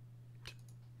spaghetti!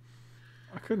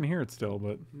 I couldn't hear it still,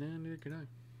 but... Nah, neither could I.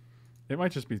 It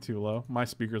might just be too low. My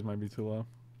speakers might be too low.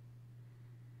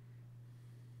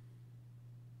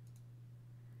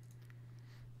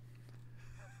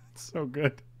 It's so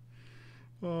good.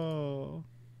 Oh.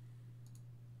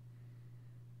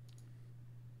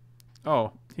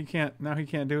 Oh, he can't... Now he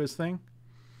can't do his thing?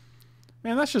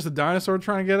 Man, that's just a dinosaur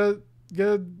trying to get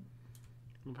a...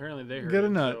 Apparently they heard Get a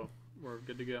it, nut. so we're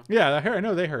good to go. Yeah, I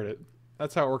know they heard it.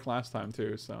 That's how it worked last time,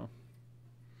 too, so...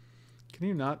 Can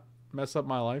you not mess up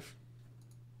my life?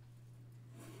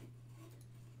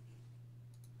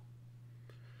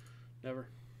 Never.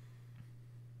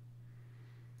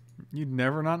 You'd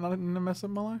never not mess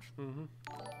up my life? Mm-hmm.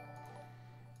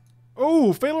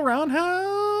 Oh, Fatal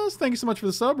Roundhouse! Thank you so much for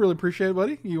the sub. Really appreciate it,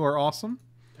 buddy. You are awesome.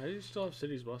 How do you still have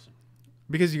City's Blessing?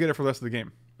 Because you get it for the rest of the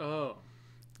game. Oh.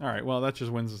 Alright, well, that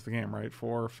just wins us the game, right?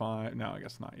 4, 5... No, I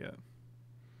guess not yet.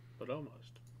 But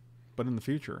almost. But in the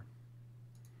future.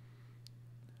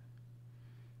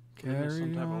 Carry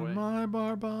Carry on my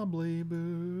barbobbly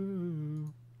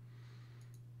boo.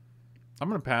 I'm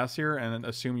going to pass here and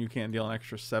assume you can't deal an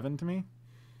extra 7 to me.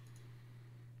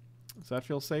 Does that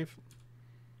feel safe?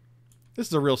 This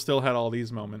is a real still had all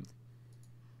these moment.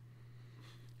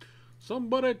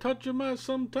 Somebody touch him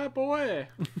some type of way.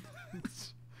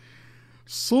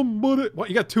 Somebody... What,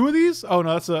 you got 2 of these? Oh,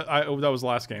 no, that was the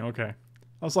last game. Okay.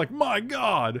 I was like, my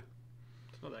God.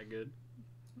 It's not that good.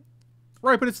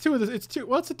 Right, but it's 2 of this. It's 2.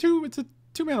 Well, it's a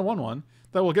 2-mana 1/1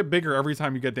 that will get bigger every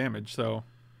time you get damage, so...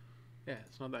 Yeah,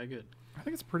 it's not that good. I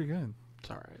think it's pretty good. It's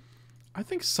alright. I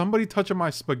think somebody touching my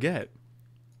spaghetti.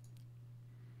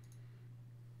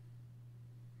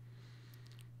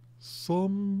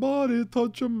 Somebody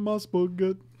touching my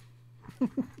spaghetti.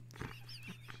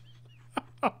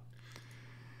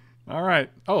 All right.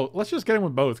 Oh, let's just get in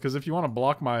with both, because if you want to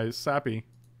block my sappy,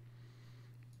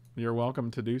 you're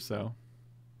welcome to do so.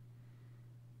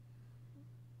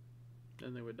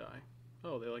 And they would die.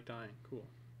 Oh, they like dying. Cool.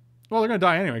 Well, they're gonna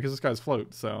die anyway because this guy's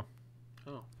float. So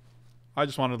Oh. I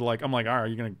just wanted to like. I'm like, all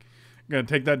right, you're gonna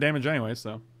take that damage anyway.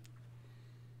 So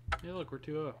Yeah, look, we're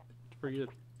 2-0. It's pretty good.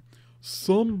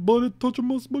 somebody touching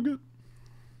my spaghetti.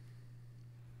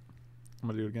 I'm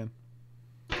gonna do it again.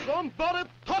 Somebody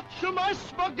touch my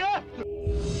spaghetti!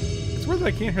 It's weird that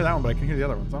I can't hear that one, but I can hear the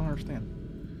other ones. I don't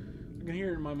understand. I can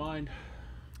hear it in my mind.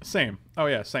 Same. Oh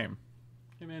yeah, same.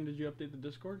 Hey man, did you update the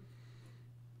Discord?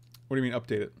 What do you mean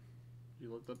update it?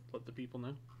 You let the people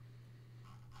know?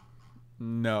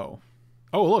 No.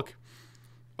 Oh look.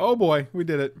 Oh boy, we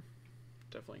did it.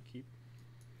 Definitely keep.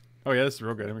 Oh yeah, this is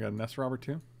real good. And we got a nest robber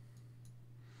too.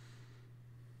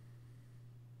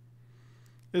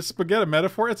 Is spaghetti a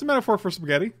metaphor? It's a metaphor for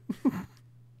spaghetti.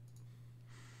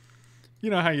 You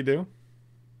know how you do.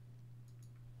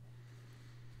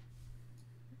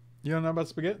 You don't know about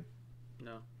spaghetti?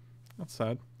 No. That's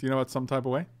sad. Do you know about some type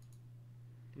of way?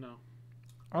 No.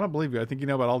 I don't believe you. I think you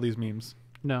know about all these memes.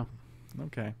 No.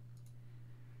 Okay.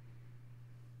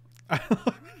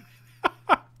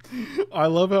 I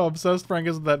love how obsessed Frank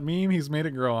is with that meme. He's made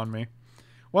it grow on me.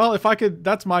 Well, if I could,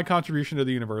 that's my contribution to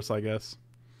the universe, I guess.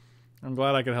 I'm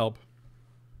glad I could help.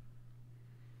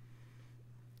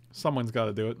 Someone's got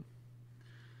to do it.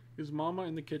 Is Mama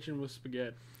in the kitchen with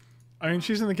spaghetti? I mean,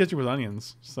 she's in the kitchen with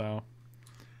onions, so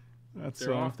that's.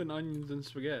 They're often onions and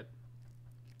spaghetti.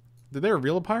 Did they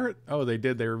reveal a pirate? Oh, they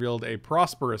did. They revealed a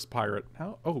prosperous pirate.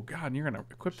 How? Oh God, and you're gonna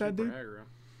equip that dude? Aggro.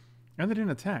 And they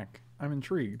didn't attack. I'm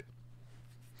intrigued.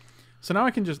 So now I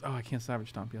can just. Oh, I can't savage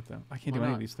stomp yet though. I can't do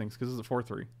any of these things because this is a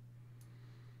 4/3.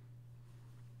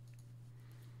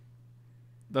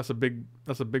 That's a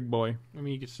big boy. I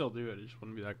mean, you could still do it. It just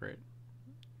wouldn't be that great.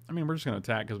 I mean, we're just gonna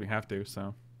attack because we have to.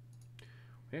 So.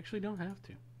 We actually don't have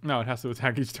to. No, it has to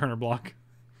attack each turn or block.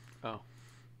 Oh.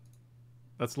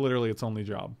 That's literally its only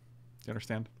job. Do you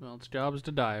understand? Well, its job is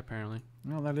to die, apparently.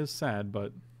 Well, that is sad,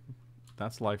 but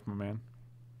that's life, my man.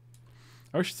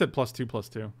 I wish it said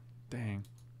 +2/+2. Dang.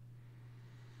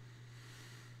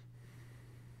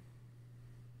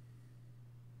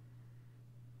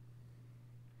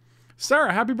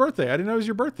 Sarah, happy birthday. I didn't know it was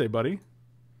your birthday, buddy.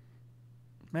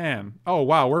 Man. Oh,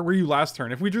 wow. Where were you last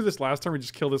turn? If we drew this last turn, we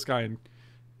just kill this guy and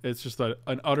it's just an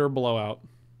utter blowout.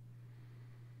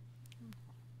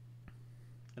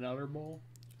 An utter bowl?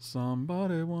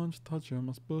 Somebody wants to touch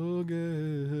my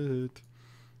spaghetti.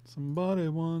 Somebody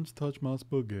wants to touch my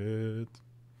spaghetti.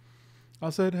 I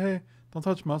said, hey, don't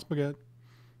touch my spaghetti.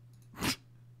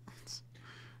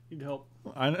 Need help.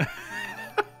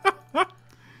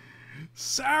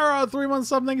 Sarah, 3 months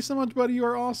sub. Thank you so much, buddy. You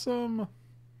are awesome.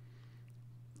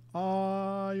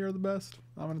 You're the best.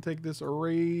 I'm going to take this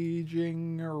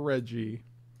Raging Reggie.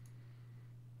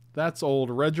 That's old.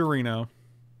 Reggiano.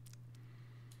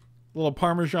 Little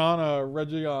Parmigiano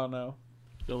Reggiano.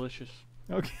 Delicious.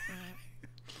 Okay.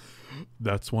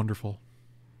 That's wonderful.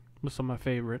 What's my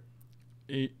favorite?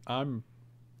 I'm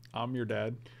your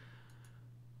dad.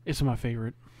 It's my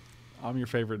favorite. I'm your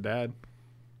favorite dad.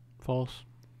 False.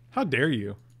 How dare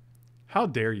you? How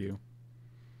dare you?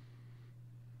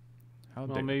 How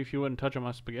Well, dare maybe if you wouldn't touch on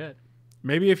my spaghetti.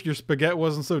 Maybe if your spaghetti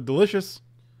wasn't so delicious.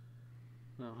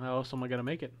 No, how else am I gonna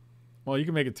make it? Well, you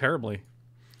can make it terribly.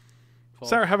 False.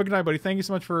 Sarah, have a good night, buddy. Thank you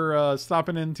so much for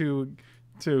stopping in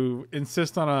to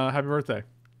insist on a happy birthday.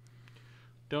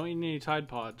 Don't eat any Tide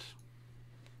Pods,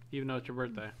 even though it's your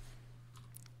birthday.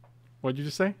 What'd you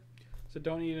just say? So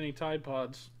don't eat any Tide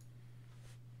Pods.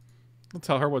 I'll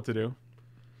tell her what to do.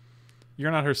 You're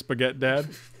not her spaghetti dad.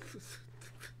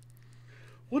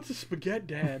 What's a spaghetti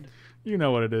dad? You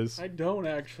know what it is. I don't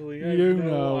actually. You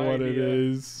know what it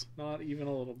is. Not even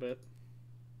a little bit.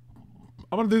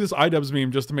 I'm gonna do this iDubbbz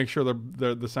meme just to make sure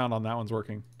the sound on that one's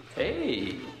working.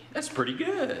 Hey, that's pretty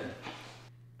good.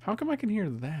 How come I can hear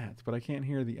that, but I can't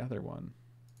hear the other one?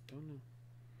 Don't know.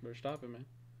 Better stop it, man.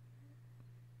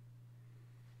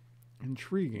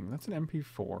 Intriguing. That's an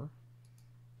MP4.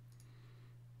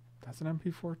 That's an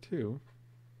MP4 too.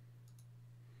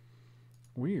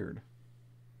 Weird.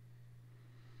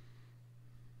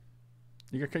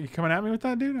 You coming at me with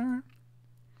that, dude? All right.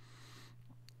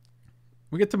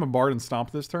 We get to bombard and stomp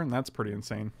this turn. That's pretty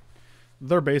insane.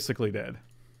 They're basically dead.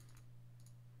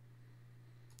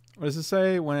 What does it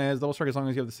say? When it has double strike, as long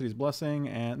as you have the city's blessing,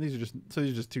 and these are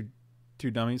just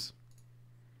two dummies.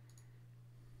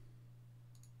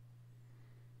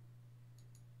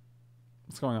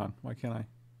 What's going on? Why can't I?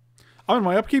 I'm in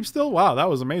my upkeep still? Wow, that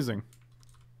was amazing.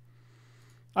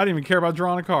 I didn't even care about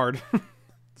drawing a card.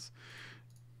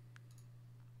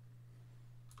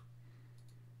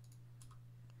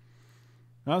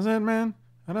 That's it, man.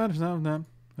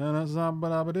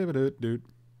 Dude.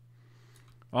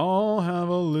 I'll have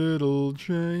a little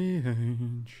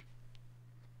change.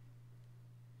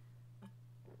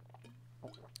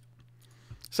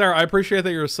 Sarah, I appreciate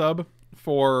that you're a sub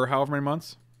for however many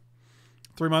months.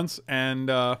 3 months. And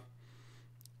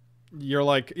you're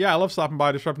like, yeah, I love stopping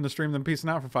by, disrupting the stream, then peacing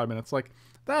out for 5 minutes. Like,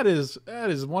 that is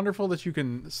wonderful that you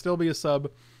can still be a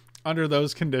sub under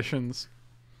those conditions.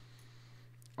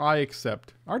 I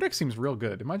accept. Our deck seems real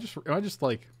good. Am I just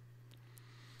like...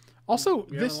 Also,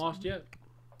 We haven't lost yet.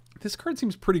 This card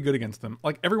seems pretty good against them.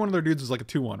 Like, every one of their dudes is like a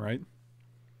 2-1, right?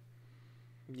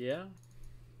 Yeah.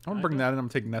 I'm gonna bring that in. I'm gonna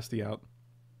take Nesty out.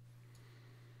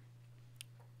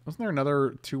 Wasn't there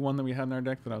another 2-1 that we had in our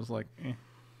deck that I was like, eh? I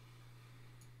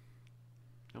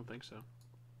don't think so.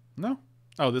 No?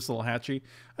 Oh, this little Hatchie?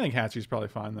 I think Hatchie's probably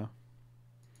fine, though.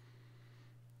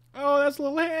 Oh, that's a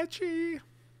little Hatchie!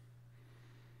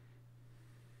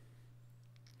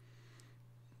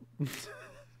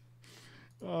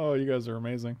 Oh, you guys are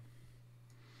amazing.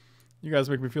 You guys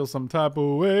make me feel some type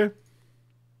of way.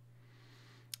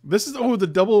 This is, oh, the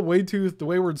double Waytooth, the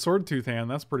Wayward Swordtooth hand.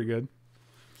 That's pretty good.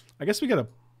 I guess we got a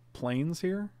plains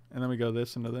here, and then we go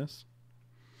this into this.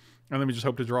 And then we just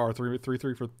hope to draw our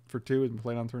 3/3 for 2 and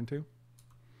play it on turn 2.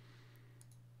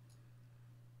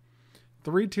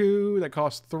 3/2, that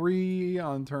costs 3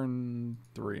 on turn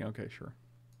 3. Okay, sure.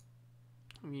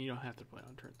 I mean, you don't have to play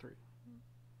on turn 3.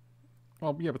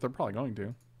 Well, yeah, but they're probably going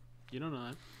to. You don't know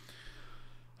that.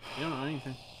 You don't know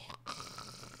anything.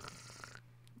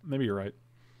 Maybe you're right.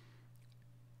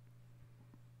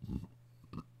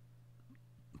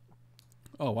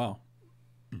 Oh, wow.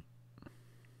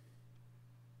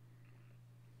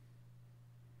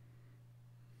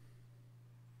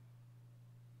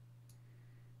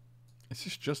 Is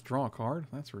this just draw a card?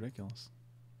 That's ridiculous.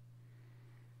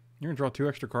 You're going to draw 2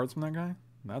 extra cards from that guy?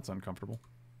 That's uncomfortable.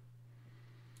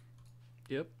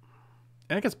 Yep.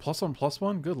 And it gets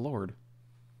 +1/+1? Good lord.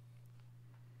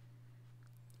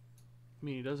 I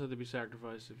mean, it does have to be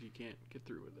sacrificed if you can't get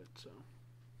through with it, so.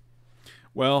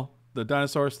 Well, the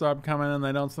dinosaurs stop coming and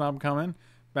they don't stop coming.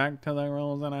 Back to the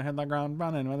rules and I hit the ground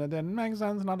running when it didn't make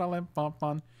sense not to live for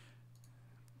fun.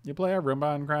 You play a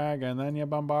Roomba and Crag and then you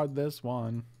bombard this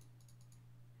one.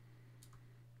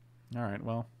 Alright,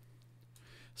 well.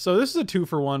 So this is a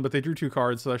 2-for-1, but they drew 2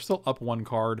 cards, so they're still up 1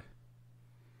 card.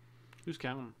 Who's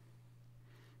counting?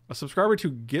 A subscriber to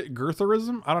get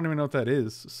Girtherism? I don't even know what that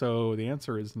is, so the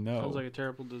answer is no. Sounds like a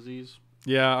terrible disease.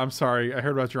 Yeah, I'm sorry. I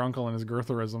heard about your uncle and his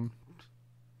Girtherism.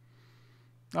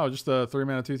 Oh, just a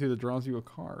 3-mana 2/2 that draws you a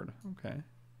card. Okay.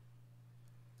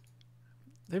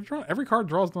 They've drawn... Every card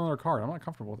draws another card. I'm not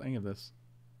comfortable with any of this.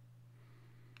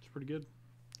 It's pretty good.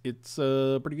 It's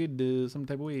pretty good some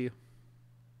type of way.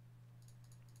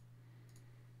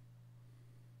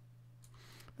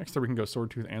 Next time we can go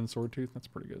Swordtooth and Swordtooth. That's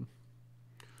pretty good.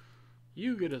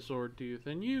 You get a sword tooth,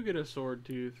 and you get a sword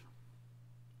tooth.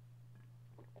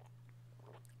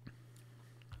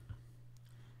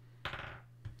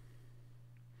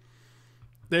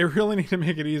 They really need to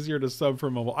make it easier to sub for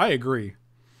mobile. I agree.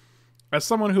 As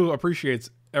someone who appreciates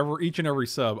each and every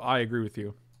sub, I agree with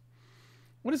you.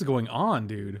 What is going on,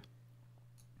 dude?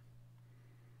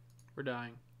 We're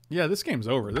dying. Yeah, this game's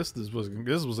over. This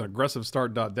was an aggressive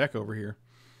start deck over here.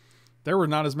 There were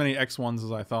not as many X1s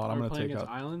as I thought. I'm going to take against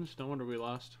out. Islands? No wonder we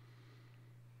lost.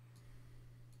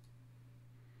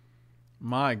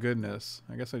 My goodness.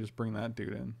 I guess I just bring that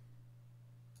dude in.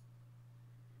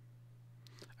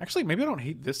 Actually, maybe I don't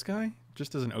hate this guy.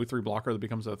 Just as an 0/3 blocker that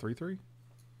becomes a 3/3.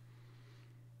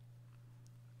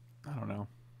 I don't know.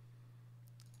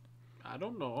 I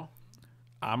don't know.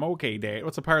 I'm okay, Dad.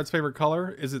 What's a pirate's favorite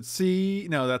color? Is it C?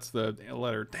 No, that's the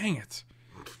letter. Dang it.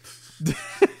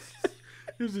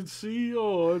 Is it C?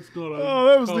 Oh, it's not a Oh,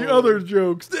 that was color. the other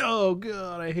jokes. Oh,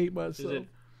 God, I hate myself. Is it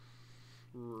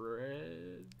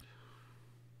red?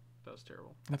 That was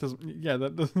terrible. That doesn't... Yeah,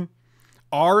 that doesn't...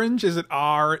 Orange? Is it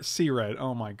R? C red.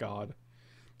 Oh, my God.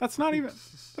 That's not even...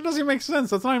 That doesn't even make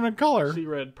sense. That's not even a color. C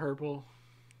red, purple.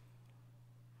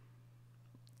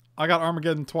 I got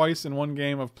Armageddon twice in one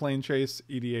game of Plane Chase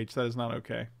EDH. That is not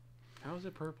okay. How is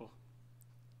it purple?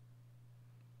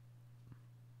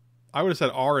 I would have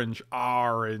said orange.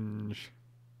 Orange.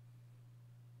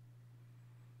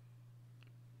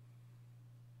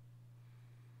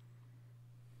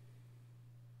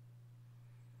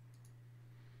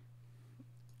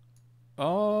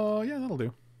 Oh, yeah, that'll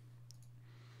do.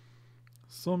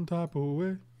 Some type of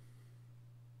way.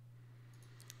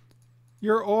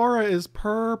 Your aura is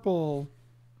purple.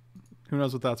 Who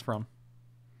knows what that's from?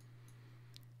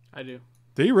 I do.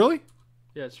 Do you really?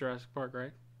 Yeah, it's Jurassic Park,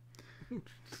 right?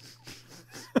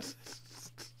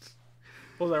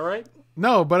 Was that right?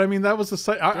 No, but I mean that was the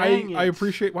site. Dang I it.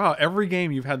 appreciate. Wow, every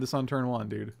game you've had this on turn 1,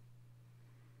 dude.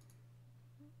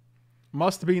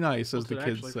 Must be nice, as What's the it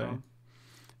kids actually say. from?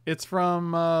 It's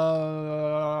from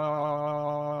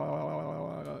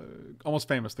Almost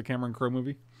Famous, the Cameron Crowe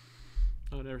movie.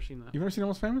 Oh, I've never seen that. You've never seen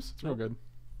Almost Famous? It's real Nope.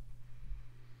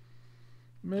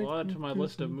 good. I'll add to my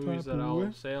list of movies that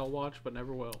I'll say I'll watch, but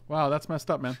never will. Wow, that's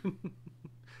messed up, man.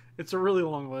 It's a really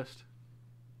long list.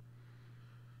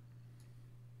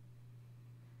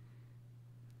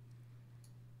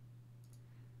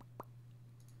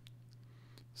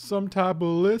 Some type of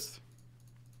list.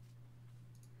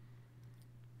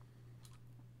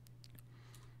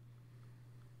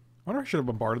 I wonder if I should have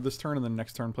bombarded this turn and then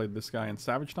next turn played this guy in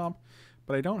Savage Stomp,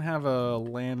 but I don't have a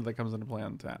land that comes into play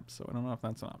on tap, so I don't know if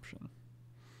that's an option.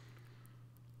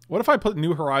 What if I put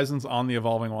New Horizons on the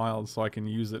Evolving Wilds so I can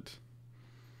use it?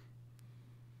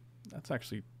 That's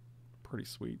actually pretty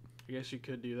sweet. I guess you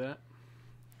could do that.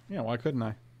 Yeah, why couldn't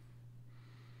I?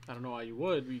 I don't know why you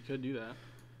would, but you could do that.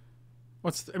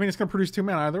 I mean, it's going to produce 2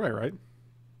 mana either way, right?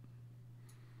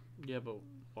 Yeah, but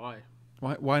why?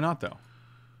 Why not, though?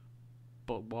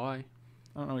 But why?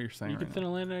 I don't know what you're saying You right can thin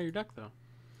a land out of your deck, though.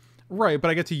 Right,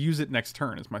 but I get to use it next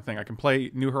turn is my thing. I can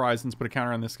play New Horizons, put a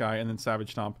counter on this guy, and then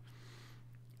Savage Stomp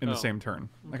in the same turn.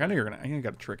 Like, I know you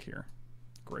got a trick here.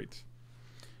 Great.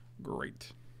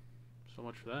 So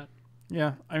much for that.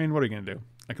 Yeah, I mean, what are you going to do?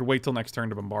 I could wait till next turn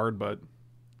to bombard, but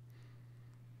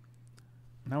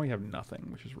now we have nothing,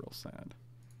 which is real sad.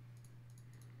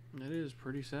 It is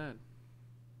pretty sad.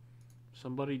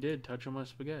 Somebody did touch on my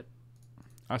spaghetti.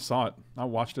 I saw it. I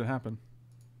watched it happen.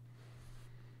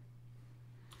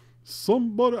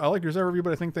 Somebody, I like your Zara review,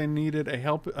 but I think they needed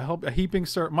a heaping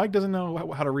start. Mike doesn't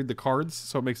know how to read the cards,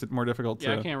 so it makes it more difficult to.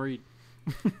 Yeah, I can't read.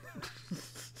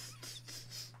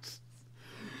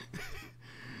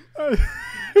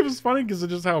 It was funny because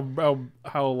it's just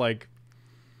how like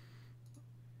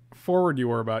forward you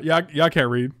were about. Yeah, I can't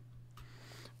read.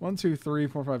 1, 2, 3,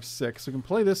 4, 5, 6. We can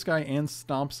play this guy and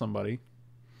stomp somebody,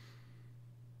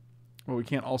 but we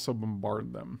can't also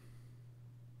bombard them.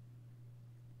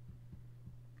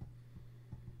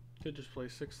 Could just play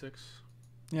 6/6.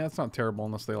 Yeah, it's not terrible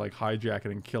unless they like hijack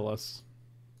it and kill us.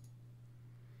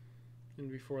 And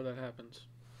before that happens,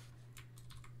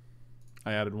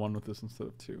 I added 1 with this instead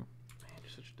of 2. man, you're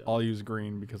such a dumb. I'll use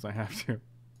green because I have to.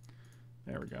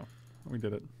 There we go. We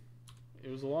did it. It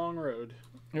was a long road.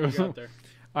 It was. We got there.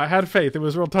 I had faith. It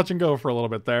was real touch and go for a little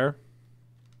bit there.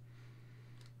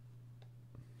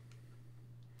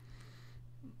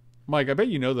 Mike, I bet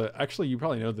you know the. Actually, you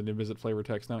probably know the Niv-Mizzet flavor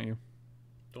text, don't you?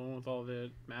 The one with all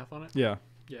the math on it? Yeah.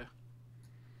 Yeah.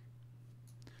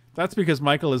 That's because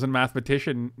Michael is a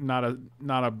mathematician, not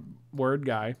a word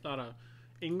guy. Not a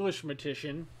English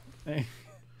matician.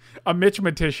 A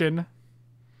Mitch-matician.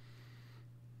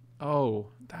 Oh,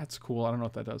 that's cool. I don't know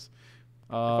what that does.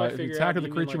 If you figure attack out with the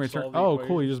you creature, mean, may like, turn. solve the Oh, equation.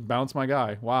 cool. You just bounce my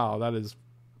guy. Wow, that is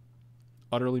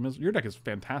utterly miserable. Your deck is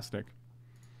fantastic.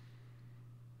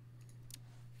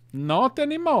 Not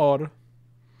anymore.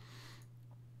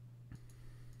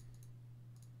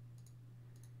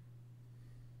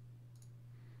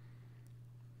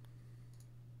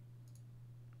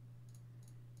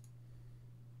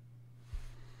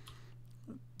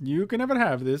 You can never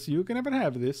have this. You can never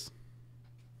have this.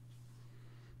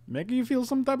 Making you feel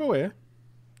some type of way.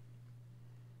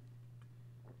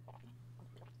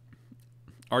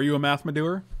 Are you a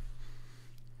mathmadoer?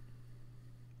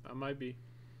 I might be.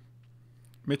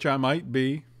 Mitch, I might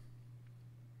be.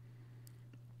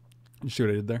 You see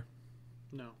what I did there?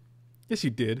 No. Yes,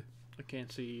 you did. I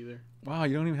can't see either. Wow,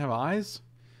 you don't even have eyes?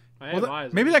 I have Well,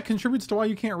 eyes. maybe that contributes to why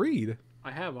you can't read.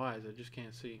 I have eyes. I just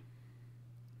can't see.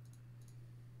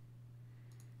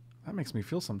 That makes me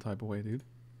feel some type of way, dude.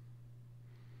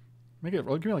 Make it.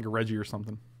 Give me like a Reggie or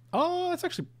something. Oh, that's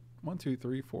actually 1, 2,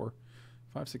 3, 4,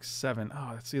 5, 6, 7.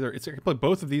 Oh, that's either. I can play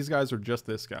both of these guys or just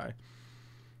this guy.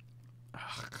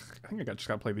 Ugh, I think I just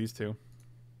got to play these two.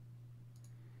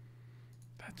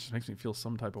 That just makes me feel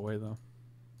some type of way, though.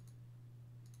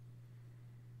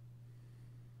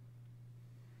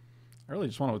 I really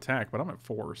just want to attack, but I'm at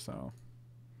 4, so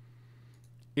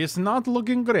it's not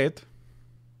looking great.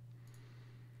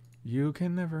 You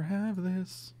can never have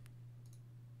this.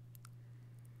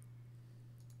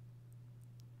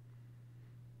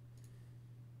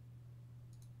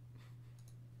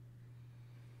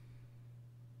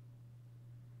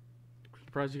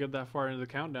 Surprised you got that far into the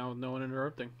countdown with no one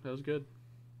interrupting. That was good.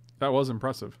 That was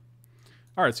impressive.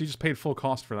 All right, so you just paid full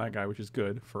cost for that guy, which is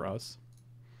good for us.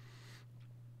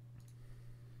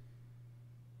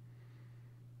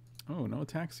 Oh, no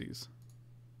taxis.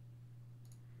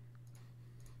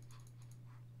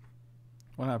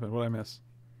 What happened? What did I miss?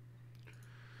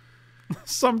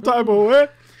 Some type of way.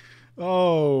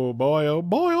 Oh boy, oh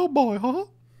boy, oh boy, huh?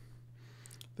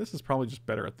 This is probably just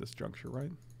better at this juncture,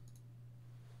 right?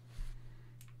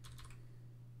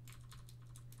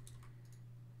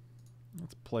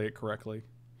 Let's play it correctly.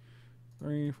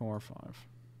 3, 4, 5.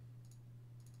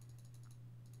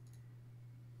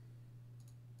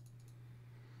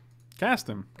 Cast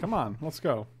him. Come on, let's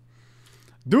go.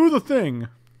 Do the thing.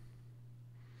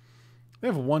 They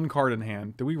have one card in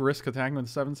hand. Do we risk attacking with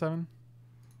 7/7?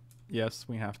 Yes,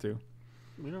 we have to.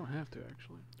 We don't have to,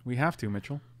 actually. We have to,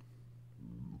 Mitchell.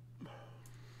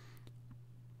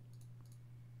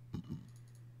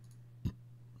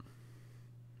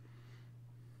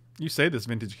 You say this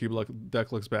vintage cube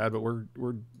deck looks bad, but we're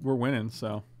winning,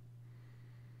 so.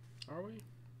 Are we?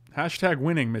 Hashtag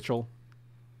winning, Mitchell.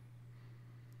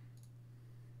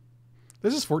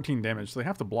 This is 14 damage, so they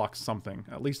have to block something.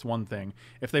 At least one thing.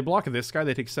 If they block this guy,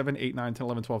 they take 7, 8, 9, 10,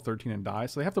 11, 12, 13, and die.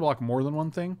 So they have to block more than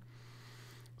one thing.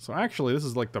 So actually, this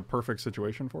is like the perfect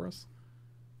situation for us.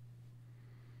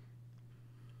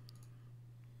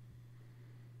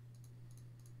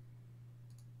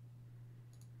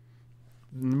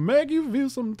 Make you feel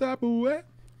some type of way.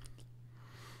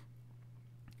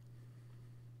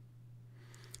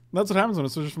 That's what happens when it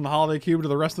switches from the holiday cube to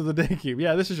the rest of the day cube.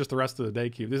 Yeah, this is just the rest of the day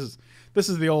cube. This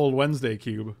is the old Wednesday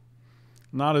cube.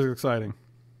 Not as exciting.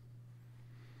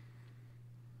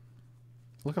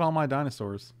 Look at all my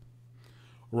dinosaurs.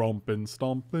 Rompin'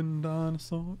 stompin'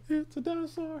 dinosaur. It's a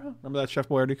dinosaur. Remember that Chef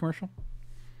Boyardee commercial?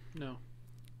 No.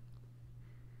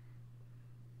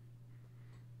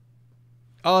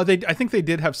 I think they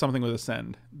did have something with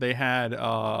Ascend. They had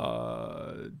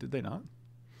did they not?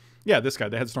 Yeah, this guy.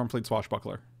 They had Stormfleet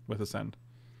Swashbuckler with Ascend.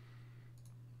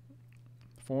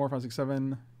 4, 5, 6,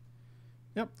 7.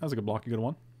 Yep, that was a good block. A good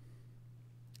one.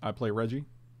 I play Reggie,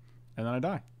 and then I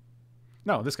die.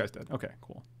 No, this guy's dead. Okay,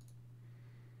 cool.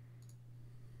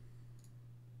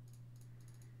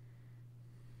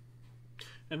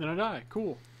 And then I die.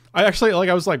 Cool. I actually,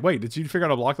 I was like, wait, did you figure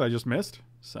out a block that I just missed?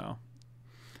 So,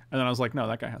 and then I was like, no,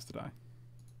 that guy has to die.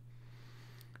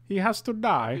 He has to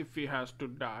die. If he has to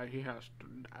die, he has to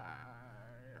die.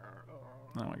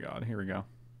 Oh my god, here we go.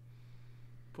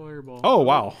 Fireball. Oh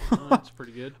wow. Oh, that's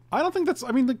pretty good. I don't think that's,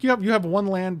 I mean, like you have one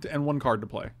land and one card to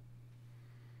play.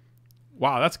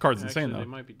 Wow, that card's Actually, insane though. They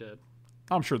might be dead.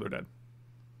 I'm sure they're dead.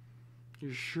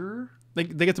 You sure? They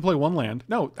get to play one land.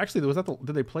 No, actually,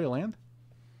 did they play a land?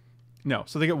 No,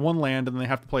 so they get one land and then they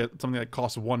have to play something that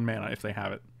costs 1 mana if they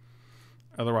have it.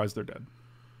 Otherwise, they're dead.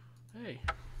 Hey,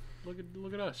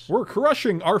 look at us. We're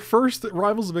crushing our first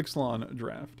Rivals of Ixalan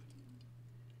draft.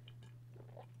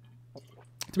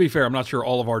 To be fair, I'm not sure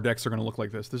all of our decks are going to look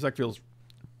like this. This deck feels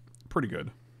pretty good.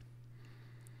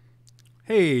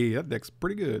 Hey, that deck's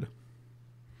pretty good.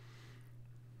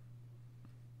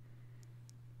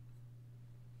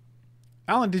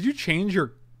 Alan, did you change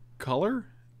your color?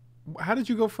 How did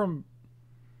you go from...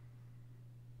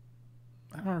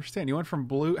 I don't understand. You went from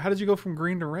blue... How did you go from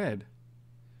green to red?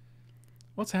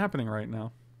 What's happening right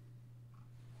now?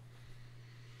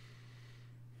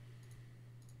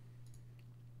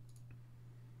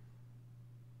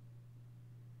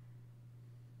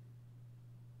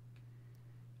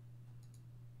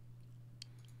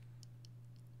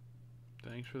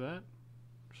 Thanks for that.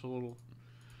 Just a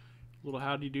little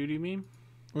howdy doody meme.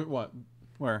 Wait, what?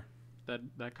 Where?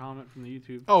 That comment from the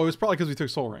YouTube. Oh, it was probably because we took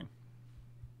Soul Ring.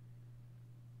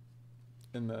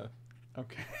 In the...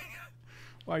 Okay.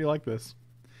 Why do you like this?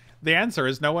 The answer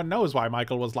is no one knows why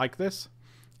Michael was like this.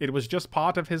 It was just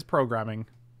part of his programming.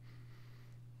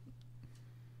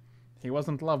 He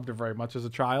wasn't loved very much as a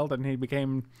child, and he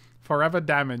became forever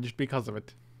damaged because of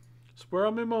it. Swear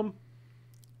on me, mum.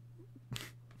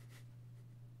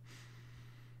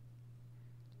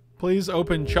 Please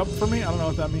open Chup for me? I don't know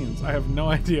what that means. I have no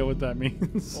idea what that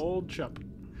means. Old Chup.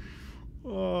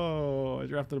 Oh, I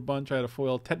drafted a bunch. I had a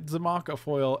foil Tetzimok, a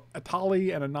foil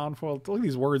Atali, and a non-foil... Look at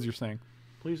these words you're saying.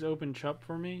 Please open Chup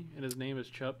for me, and his name is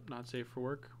Chup, not safe for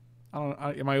work.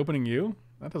 Am I opening you?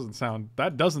 That doesn't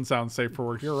sound safe for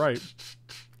work. You're right.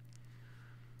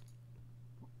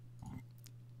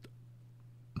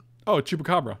 Oh,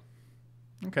 Chupacabra.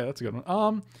 Okay, that's a good one.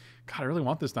 God, I really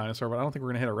want this dinosaur, but I don't think we're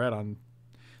gonna hit a red on...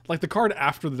 Like, the card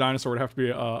after the dinosaur would have to be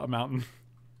a mountain.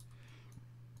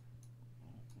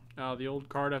 Oh, the old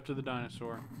card after the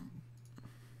dinosaur.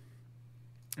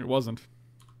 It wasn't.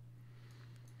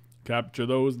 Capture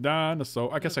those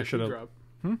dinosaurs. I guess I should have...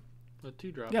 Hmm? A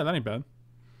 2-drop. Yeah, that ain't bad.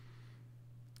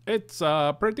 It's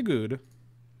pretty good.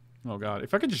 Oh, God.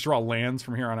 If I could just draw lands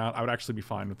from here on out, I would actually be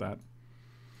fine with that.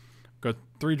 Go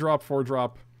 3-drop,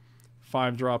 4-drop,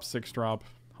 5 drop, 6 drop,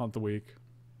 hunt the week.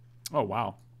 Oh,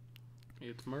 wow.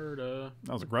 It's murder.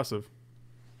 That was aggressive.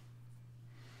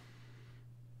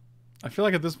 I feel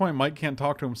like at this point Mike can't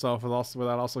talk to himself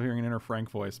without also hearing an inner Frank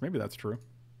voice. Maybe that's true.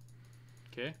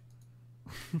 Okay.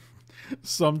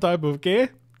 Some type of gay.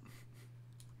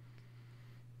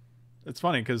 It's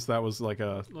funny because that was like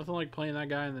a... Nothing like playing that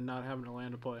guy and then not having a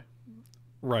land to play.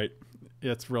 Right.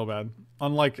 Yeah, it's real bad.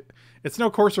 Unlike... It's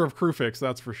no Courser of Crewfix,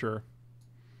 that's for sure.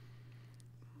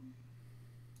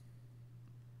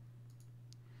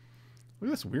 Look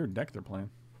at this weird deck they're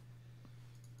playing.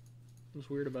 What's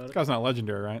weird about This it? guy's not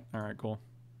legendary, right? Alright, cool.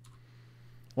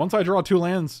 Once I draw 2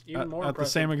 lands Even more at the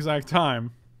impressive. same exact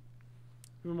time...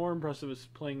 Even more impressive is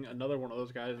playing another one of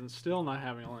those guys and still not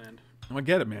having a land. I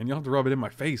get it, man. You'll have to rub it in my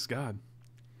face, God.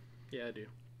 Yeah, I do.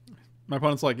 My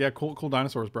opponent's like, yeah, cool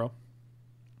dinosaurs, bro.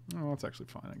 Oh, that's actually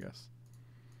fine, I guess.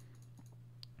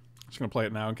 Just gonna play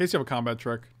it now. In case you have a combat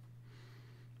trick,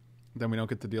 then we don't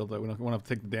get to deal that. We don't have to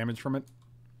take the damage from it.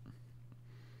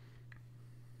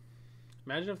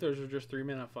 Imagine if those were just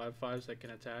 3-mana 5/5s that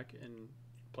can attack and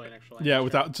play an extra land. Yeah, check.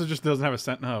 without so it just doesn't have a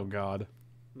cent. Oh God,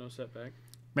 No setback.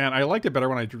 man, I liked it better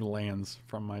when I drew lands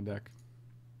from my deck.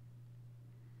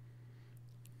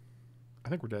 I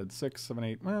think we're dead. 6, 7,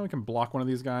 8. Well, we can block one of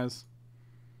these guys.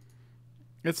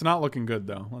 It's not looking good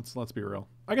though. Let's be real.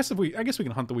 I guess we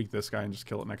can hunt the weak this guy and just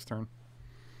kill it next turn.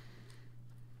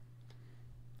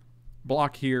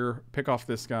 Block here, pick off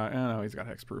this guy. Oh no, he's got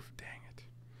hexproof. Dang it.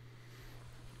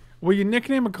 Will you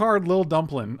nickname a card Lil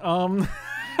Dumplin'?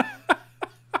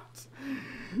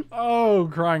 Oh,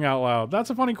 crying out loud. That's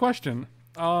a funny question.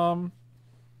 I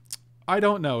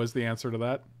don't know is the answer to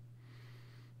that.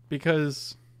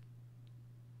 Because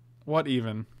what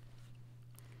even?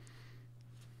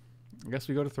 I guess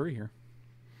we go to 3 here.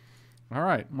 All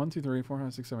right. 1, 2, 3, 4,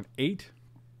 5, 6, 7, 8.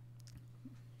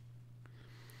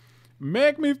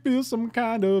 Make me feel some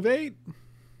kind of 8.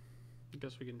 I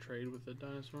guess we can trade with the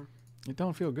dinosaur. It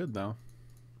don't feel good though.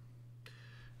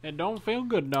 It don't feel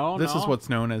good, no. This no. is what's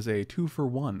known as a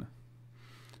 2-for-1,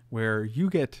 where you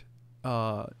get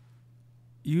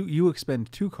you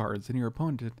expend 2 cards and your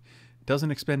opponent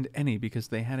doesn't expend any because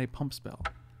they had a pump spell.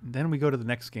 And then we go to the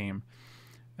next game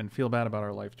and feel bad about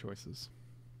our life choices.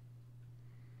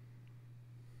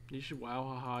 You should wow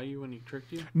ha ha you when he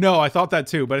tricked you. No, I thought that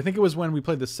too, but I think it was when we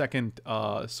played the second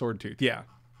Sword Tooth. Yeah.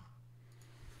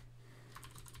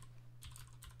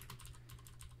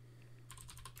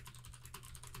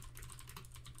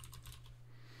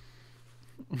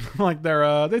 Like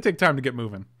they take time to get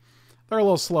moving. They're a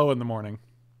little slow in the morning.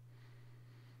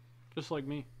 Just like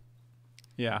me.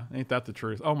 Yeah, ain't that the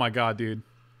truth? Oh my God, dude.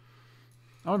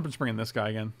 I'm just bringing this guy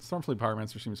again. Stormfleet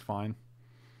Pyromancer seems fine.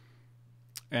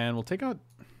 And we'll take out...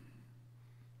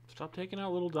 Stop taking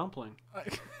out little dumpling.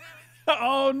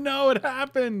 Oh no, it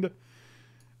happened!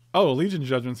 Oh, Legion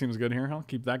Judgment seems good here. I'll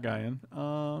keep that guy in.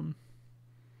 Are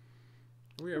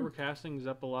we ever casting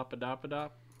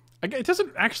Zeppalapadoppadop? It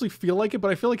doesn't actually feel like it,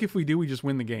 but I feel like if we do, we just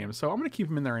win the game. So I'm going to keep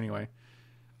him in there anyway.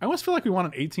 I almost feel like we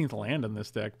want an 18th land in this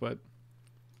deck, but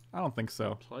I don't think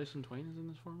so. Slice and Twain is in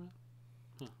this format?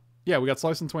 Yeah, we got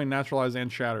Slice and Twain, Naturalize,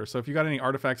 and Shatter. So if you got any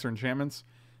artifacts or enchantments,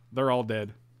 they're all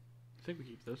dead. I think we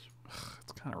keep this.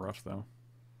 It's kind of rough, though.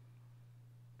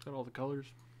 It's got all the colors.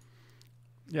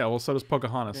 Yeah, well, so does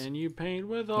Pocahontas. And you paint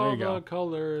with all you go. the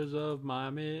colors of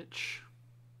my Mitch.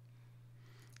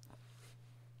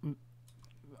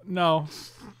 No.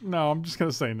 No, I'm just going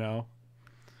to say no.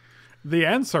 The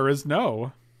answer is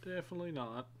no. Definitely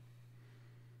not.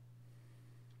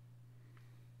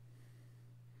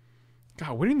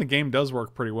 God, winning the game does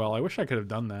work pretty well. I wish I could have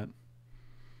done that.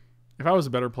 If I was a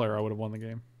better player, I would have won the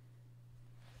game.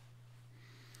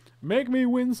 Make me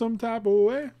win some type of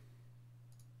way.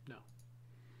 No.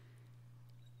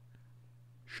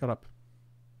 Shut up.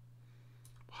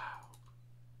 Wow.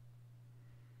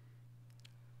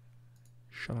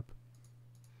 Shut up.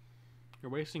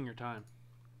 You're wasting your time.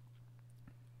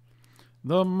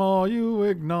 The more you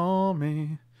ignore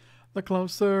me, the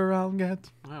closer I'll get.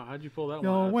 Wow, how'd you pull that one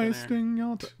You're out of thin air? wasting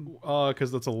your time.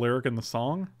 Because that's a lyric in the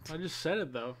song. I just said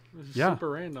it, though. This is Yeah. super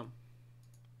random.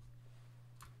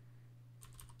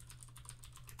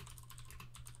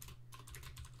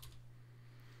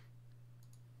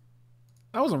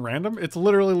 That wasn't random. It's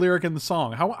literally a lyric in the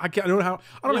song. How I don't know how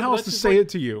Yeah, else that's to just say like- it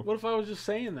to you. What if I was just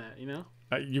saying that, you know?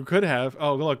 You could have.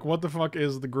 Oh, look, what the fuck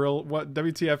is the grill? What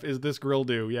WTF is this grill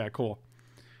do? Yeah, cool.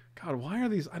 God, why are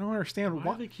these? I don't understand.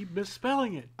 Why do they keep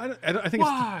misspelling it? I think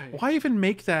Why? It's, why even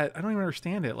make that? I don't even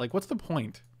understand it. Like, what's the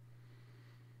point?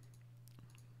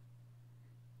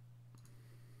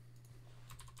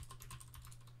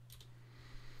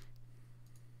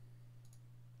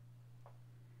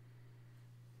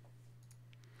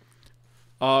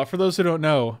 For those who don't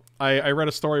know, I read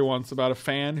a story once about a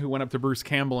fan who went up to Bruce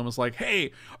Campbell and was like,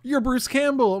 "Hey, you're Bruce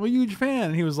Campbell. I'm a huge fan."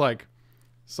 And he was like,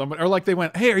 "Somebody," or like they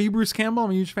went, "Hey, are you Bruce Campbell?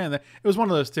 I'm a huge fan." It was one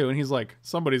of those two, and he's like,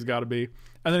 "Somebody's got to be."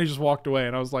 And then he just walked away,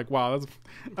 and I was like, "Wow,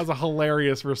 that's a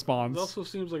hilarious response." It also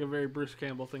seems like a very Bruce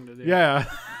Campbell thing to do. Yeah.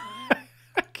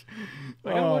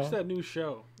 I gotta watch that new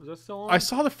show. Is that still on? I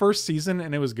saw the first season,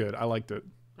 and it was good. I liked it.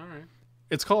 All right.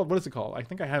 It's called, what is it called? I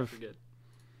think I have. Forget.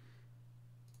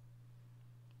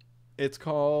 It's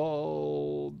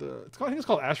called. I think it's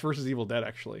called Ash versus Evil Dead.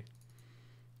 Actually,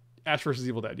 Ash versus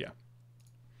Evil Dead. Yeah.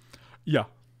 Yeah,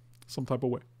 some type of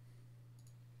way.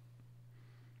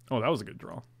 Oh, that was a good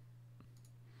draw.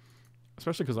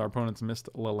 Especially because our opponents missed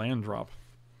a land drop.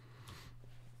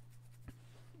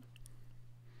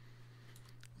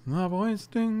 Not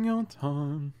wasting your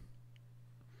time.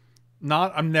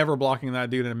 I'm never blocking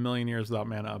that dude in a million years without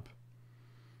mana up.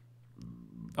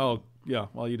 Oh, yeah.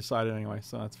 Well, you decided anyway,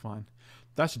 so that's fine.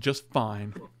 That's just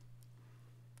fine.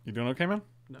 You doing okay, man?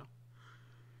 No.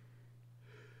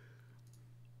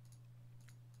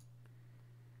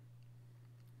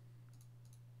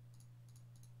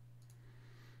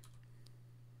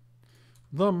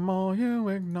 The more you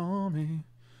ignore me,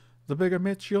 the bigger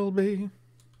Mitch you'll be.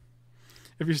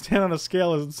 If you stand on a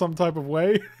scale in some type of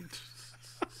way.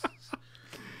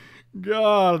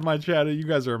 God, my chat, you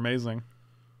guys are amazing.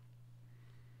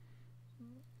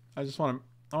 I want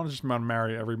to just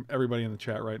marry everybody in the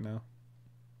chat right now.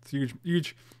 It's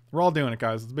huge. We're all doing it,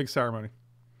 guys. It's a big ceremony.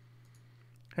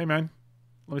 Hey, man,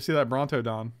 let me see that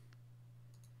Brontodon.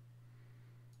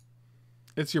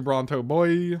 It's your Bronto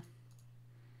boy.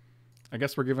 I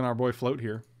guess we're giving our boy float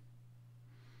here.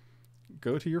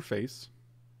 Go to your face.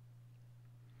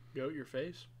 Goat your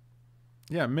face?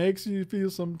 Yeah, makes you feel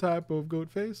some type of goat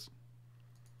face.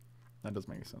 That doesn't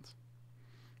make any sense.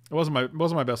 It wasn't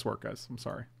my best work, guys. I'm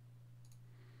sorry.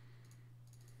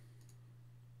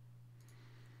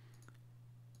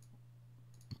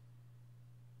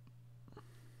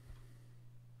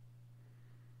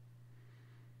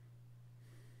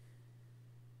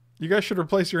 You guys should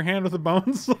replace your hand with the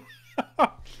bones.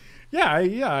 Yeah,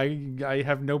 I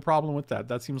have no problem with that.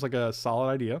 That seems like a solid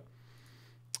idea.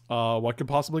 What could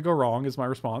possibly go wrong is my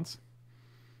response.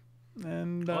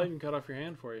 And I'll even cut off your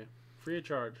hand for you, free of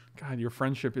charge. God, your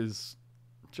friendship is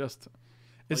just.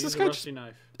 Is this guy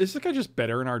just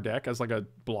better in our deck as like a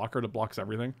blocker that blocks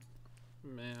everything?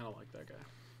 Man, I don't like that guy.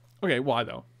 Okay, why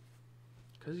though?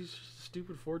 Because he's just a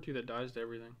stupid 4-2 that dies to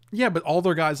everything. Yeah, but all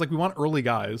their guys, like, we want early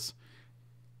guys.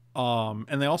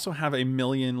 And they also have a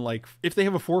million, like, if they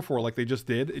have a 4/4 like they just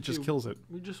did, it just kills it.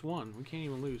 We just won. We can't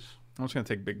even lose. I'm just gonna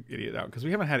take Big Idiot out because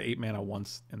we haven't had 8 mana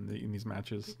once in these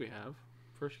matches. I think we have.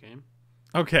 First game.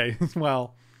 Okay,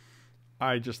 well,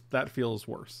 that feels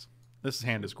worse. This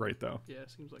hand is great though. Yeah,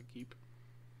 it seems like keep.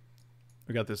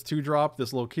 We got this 2-drop,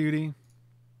 this little cutie.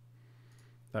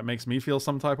 That makes me feel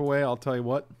some type of way. I'll tell you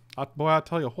what. I'll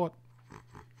tell you what.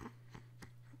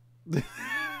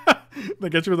 They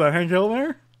get you with that Hank Hill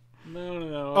there?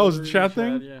 No. Oh, is it a chat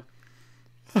thing? Yeah.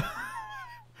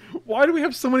 Why do we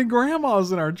have so many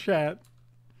grandmas in our chat?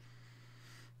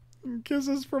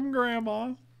 Kisses from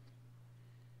grandma.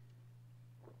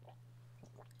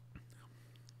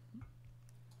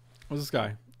 What's this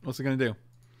guy? What's he gonna do?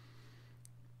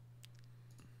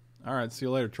 Alright, see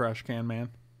you later, trash can man.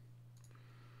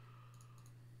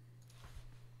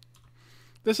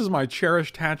 This is my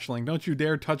cherished hatchling. Don't you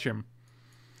dare touch him.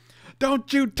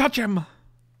 Don't you touch him!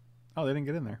 Oh, they didn't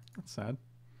get in there. That's sad.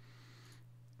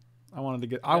 I wanted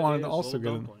to also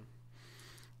get in.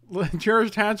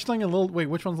 Cherished hatchling and little. Wait,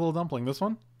 which one's little dumpling? This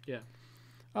one? Yeah.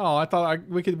 Oh, I thought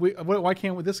why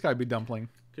can't this guy be dumpling?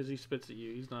 Because he spits at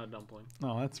you. He's not a dumpling.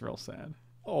 Oh, that's real sad.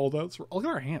 Oh, look at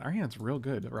our hand. Our hand's real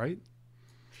good, right?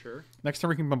 Sure. Next time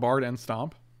we can bombard and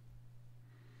stomp.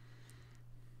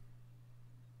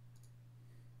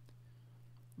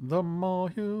 The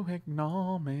more you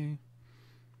ignore me,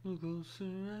 the closer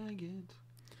I get.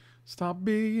 Stop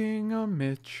being a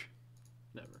Mitch.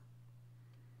 Never.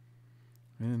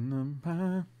 In the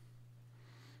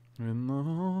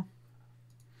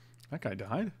That guy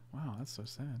died? Wow, that's so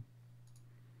sad.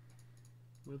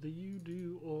 Whether you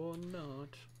do or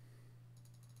not.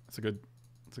 That's a good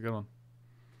one.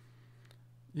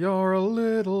 You're a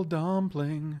little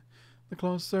dumpling, the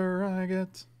closer I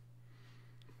get.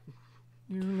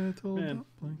 You little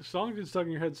dumpling. The song gets stuck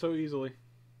in your head so easily.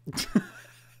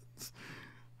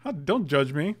 Don't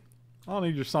judge me. I don't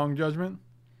need your song judgment.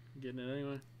 Getting it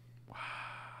anyway. Wow.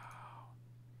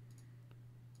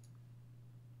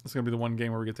 This is going to be the one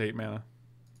game where we get to 8 mana.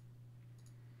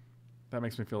 That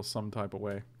makes me feel some type of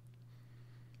way.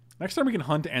 Next time we can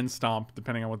hunt and stomp,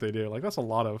 depending on what they do. Like, that's a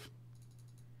lot of...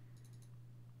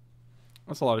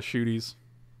 That's a lot of shooties.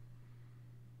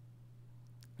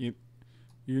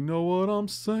 You know what I'm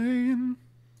saying?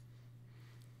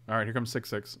 Alright, here comes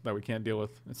 6/6 that we can't deal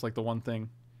with. It's like the one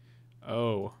thing.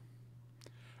 Oh.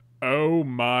 Oh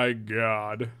my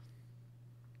god.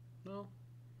 Well,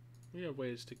 we have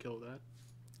ways to kill that.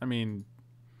 I mean,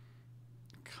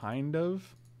 kind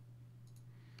of.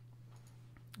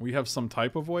 We have some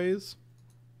type of ways.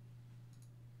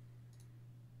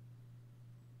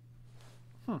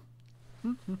 Huh.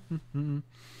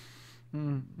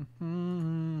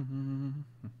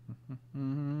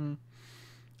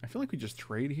 I feel like we just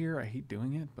trade here. I hate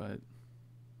doing it, but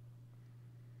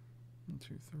 1,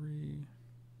 2, 3.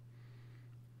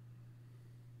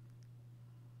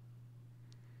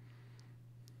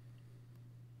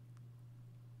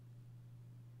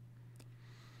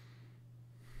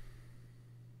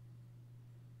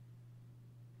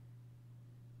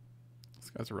 This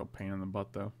guy's a real pain in the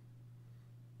butt, though.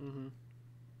 Mm-hmm.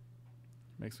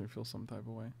 Makes me feel some type of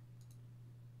way.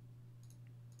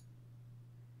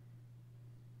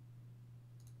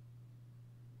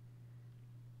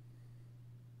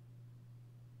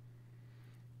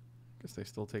 Guess they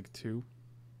still take 2.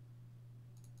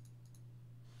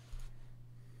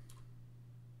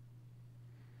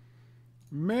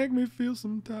 Make me feel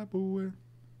some type of way.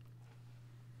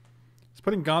 Is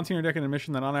putting Gonti in your deck in a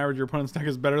mission that on average your opponent's deck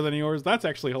is better than yours? That's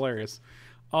actually hilarious.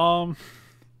 I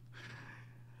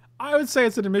would say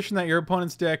it's an admission that your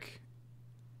opponent's deck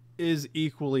is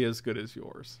equally as good as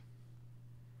yours.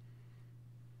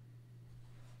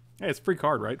 Hey, it's a free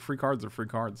card, right? Free cards are free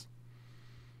cards.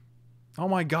 Oh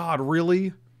my god,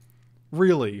 really?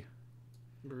 Really?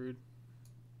 Rude.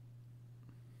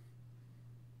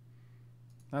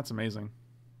 That's amazing.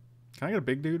 Can I get a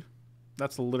big dude?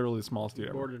 That's literally the smallest dude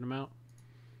ever. Boarded him out.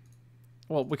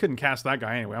 Well, we couldn't cast that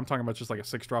guy anyway. I'm talking about just like a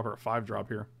 6-drop or a 5-drop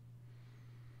here.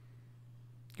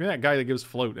 Give me that guy that gives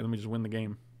float, and then we just win the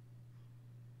game.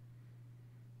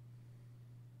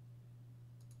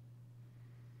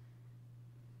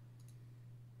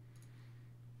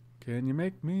 Can you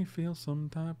make me feel some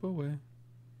type of way?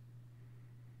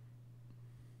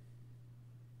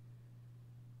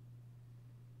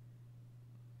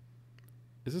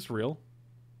 Is this real?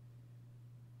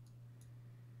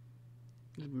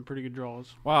 There's been pretty good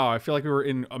draws. Wow, I feel like we were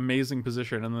in amazing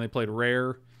position, and then they played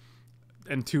rare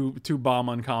and two bomb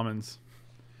uncommons.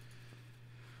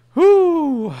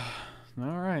 Whoo! All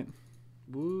right.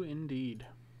 Woo, indeed.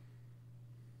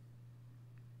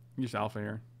 Use alpha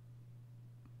here.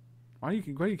 Why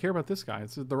do you care about this guy?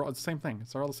 It's the same thing.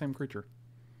 It's all the same creature.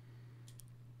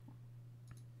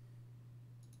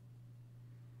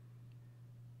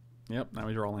 Yep, now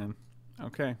we draw land.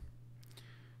 Okay.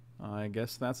 I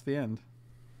guess that's the end.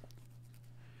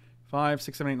 5,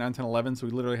 6, 7, 8, 9, 10, 11. So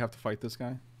we literally have to fight this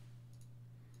guy.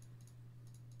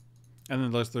 And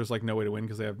then there's like no way to win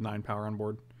because they have 9 power on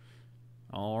board.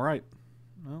 All right.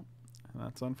 Well,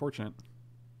 that's unfortunate.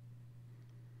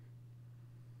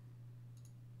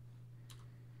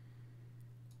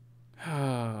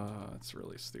 That's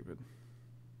really stupid.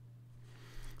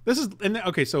 This is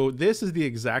okay. So this is the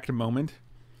exact moment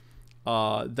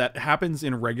that happens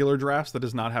in regular drafts that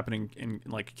is not happening in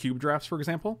like cube drafts, for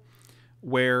example,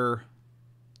 where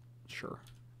sure.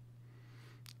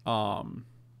 Yeah,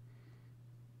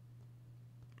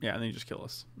 and then you just kill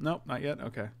us. Nope, not yet.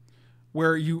 Okay.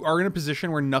 Where you are in a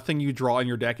position where nothing you draw in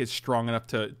your deck is strong enough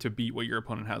to beat what your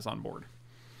opponent has on board.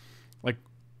 Like,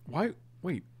 why?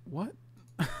 Wait, what?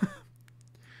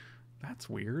 That's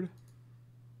weird.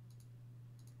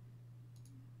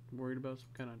 Worried about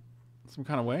Some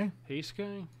kind of way? haste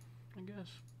guy, I guess.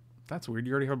 That's weird.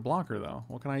 You already have a blocker, though.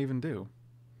 What can I even do?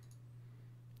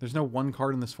 There's no one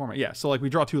card in this format. Yeah, so, like, we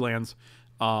draw 2 lands.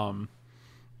 And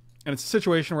it's a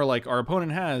situation where, like, our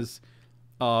opponent has...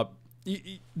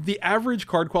 the average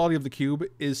card quality of the cube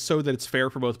is so that it's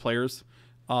fair for both players.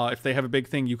 If they have a big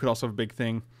thing, you could also have a big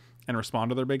thing and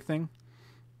respond to their big thing.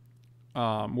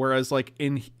 Whereas, like,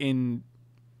 in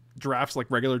drafts,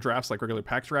 like regular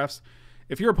pack drafts,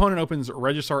 if your opponent opens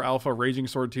Regisaur Alpha, Raging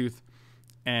Swordtooth,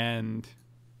 and,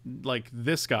 like,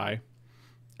 this guy,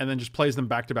 and then just plays them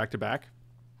back to back to back,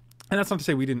 and that's not to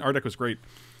say our deck was great,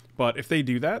 but if they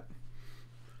do that,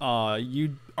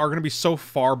 you are going to be so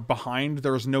far behind,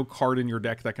 there's no card in your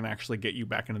deck that can actually get you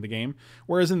back into the game.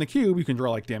 Whereas in the cube, you can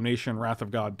draw, like, Damnation, Wrath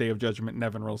of God, Day of Judgment,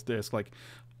 Nevinyrral's Disc, like...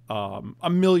 a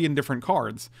million different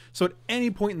cards. So at any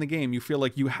point in the game, you feel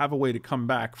like you have a way to come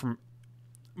back from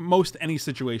most any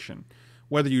situation.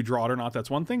 Whether you draw it or not, that's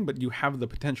one thing, but you have the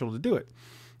potential to do it.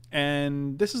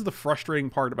 And this is the frustrating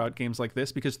part about games like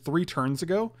this, because 3 turns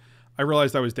ago, I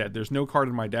realized I was dead. There's no card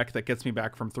in my deck that gets me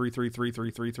back from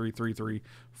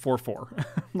 3-3-3-3-3-3-3-3-4-4.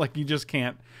 Like, you just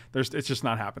can't. It's just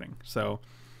not happening. So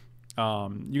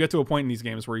you get to a point in these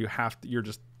games where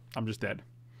I'm just dead.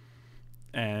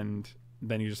 And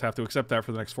then you just have to accept that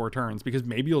for the next 4 turns, because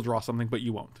maybe you'll draw something, but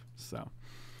you won't. So,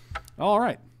 all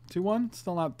right. 2-1.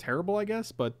 Still not terrible, I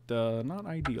guess, but not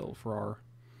ideal for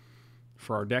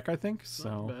our deck, I think. So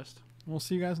Not the best. we'll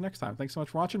see you guys next time. Thanks so much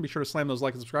for watching. Be sure to slam those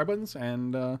like and subscribe buttons,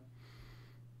 and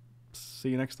see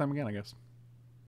you next time again, I guess.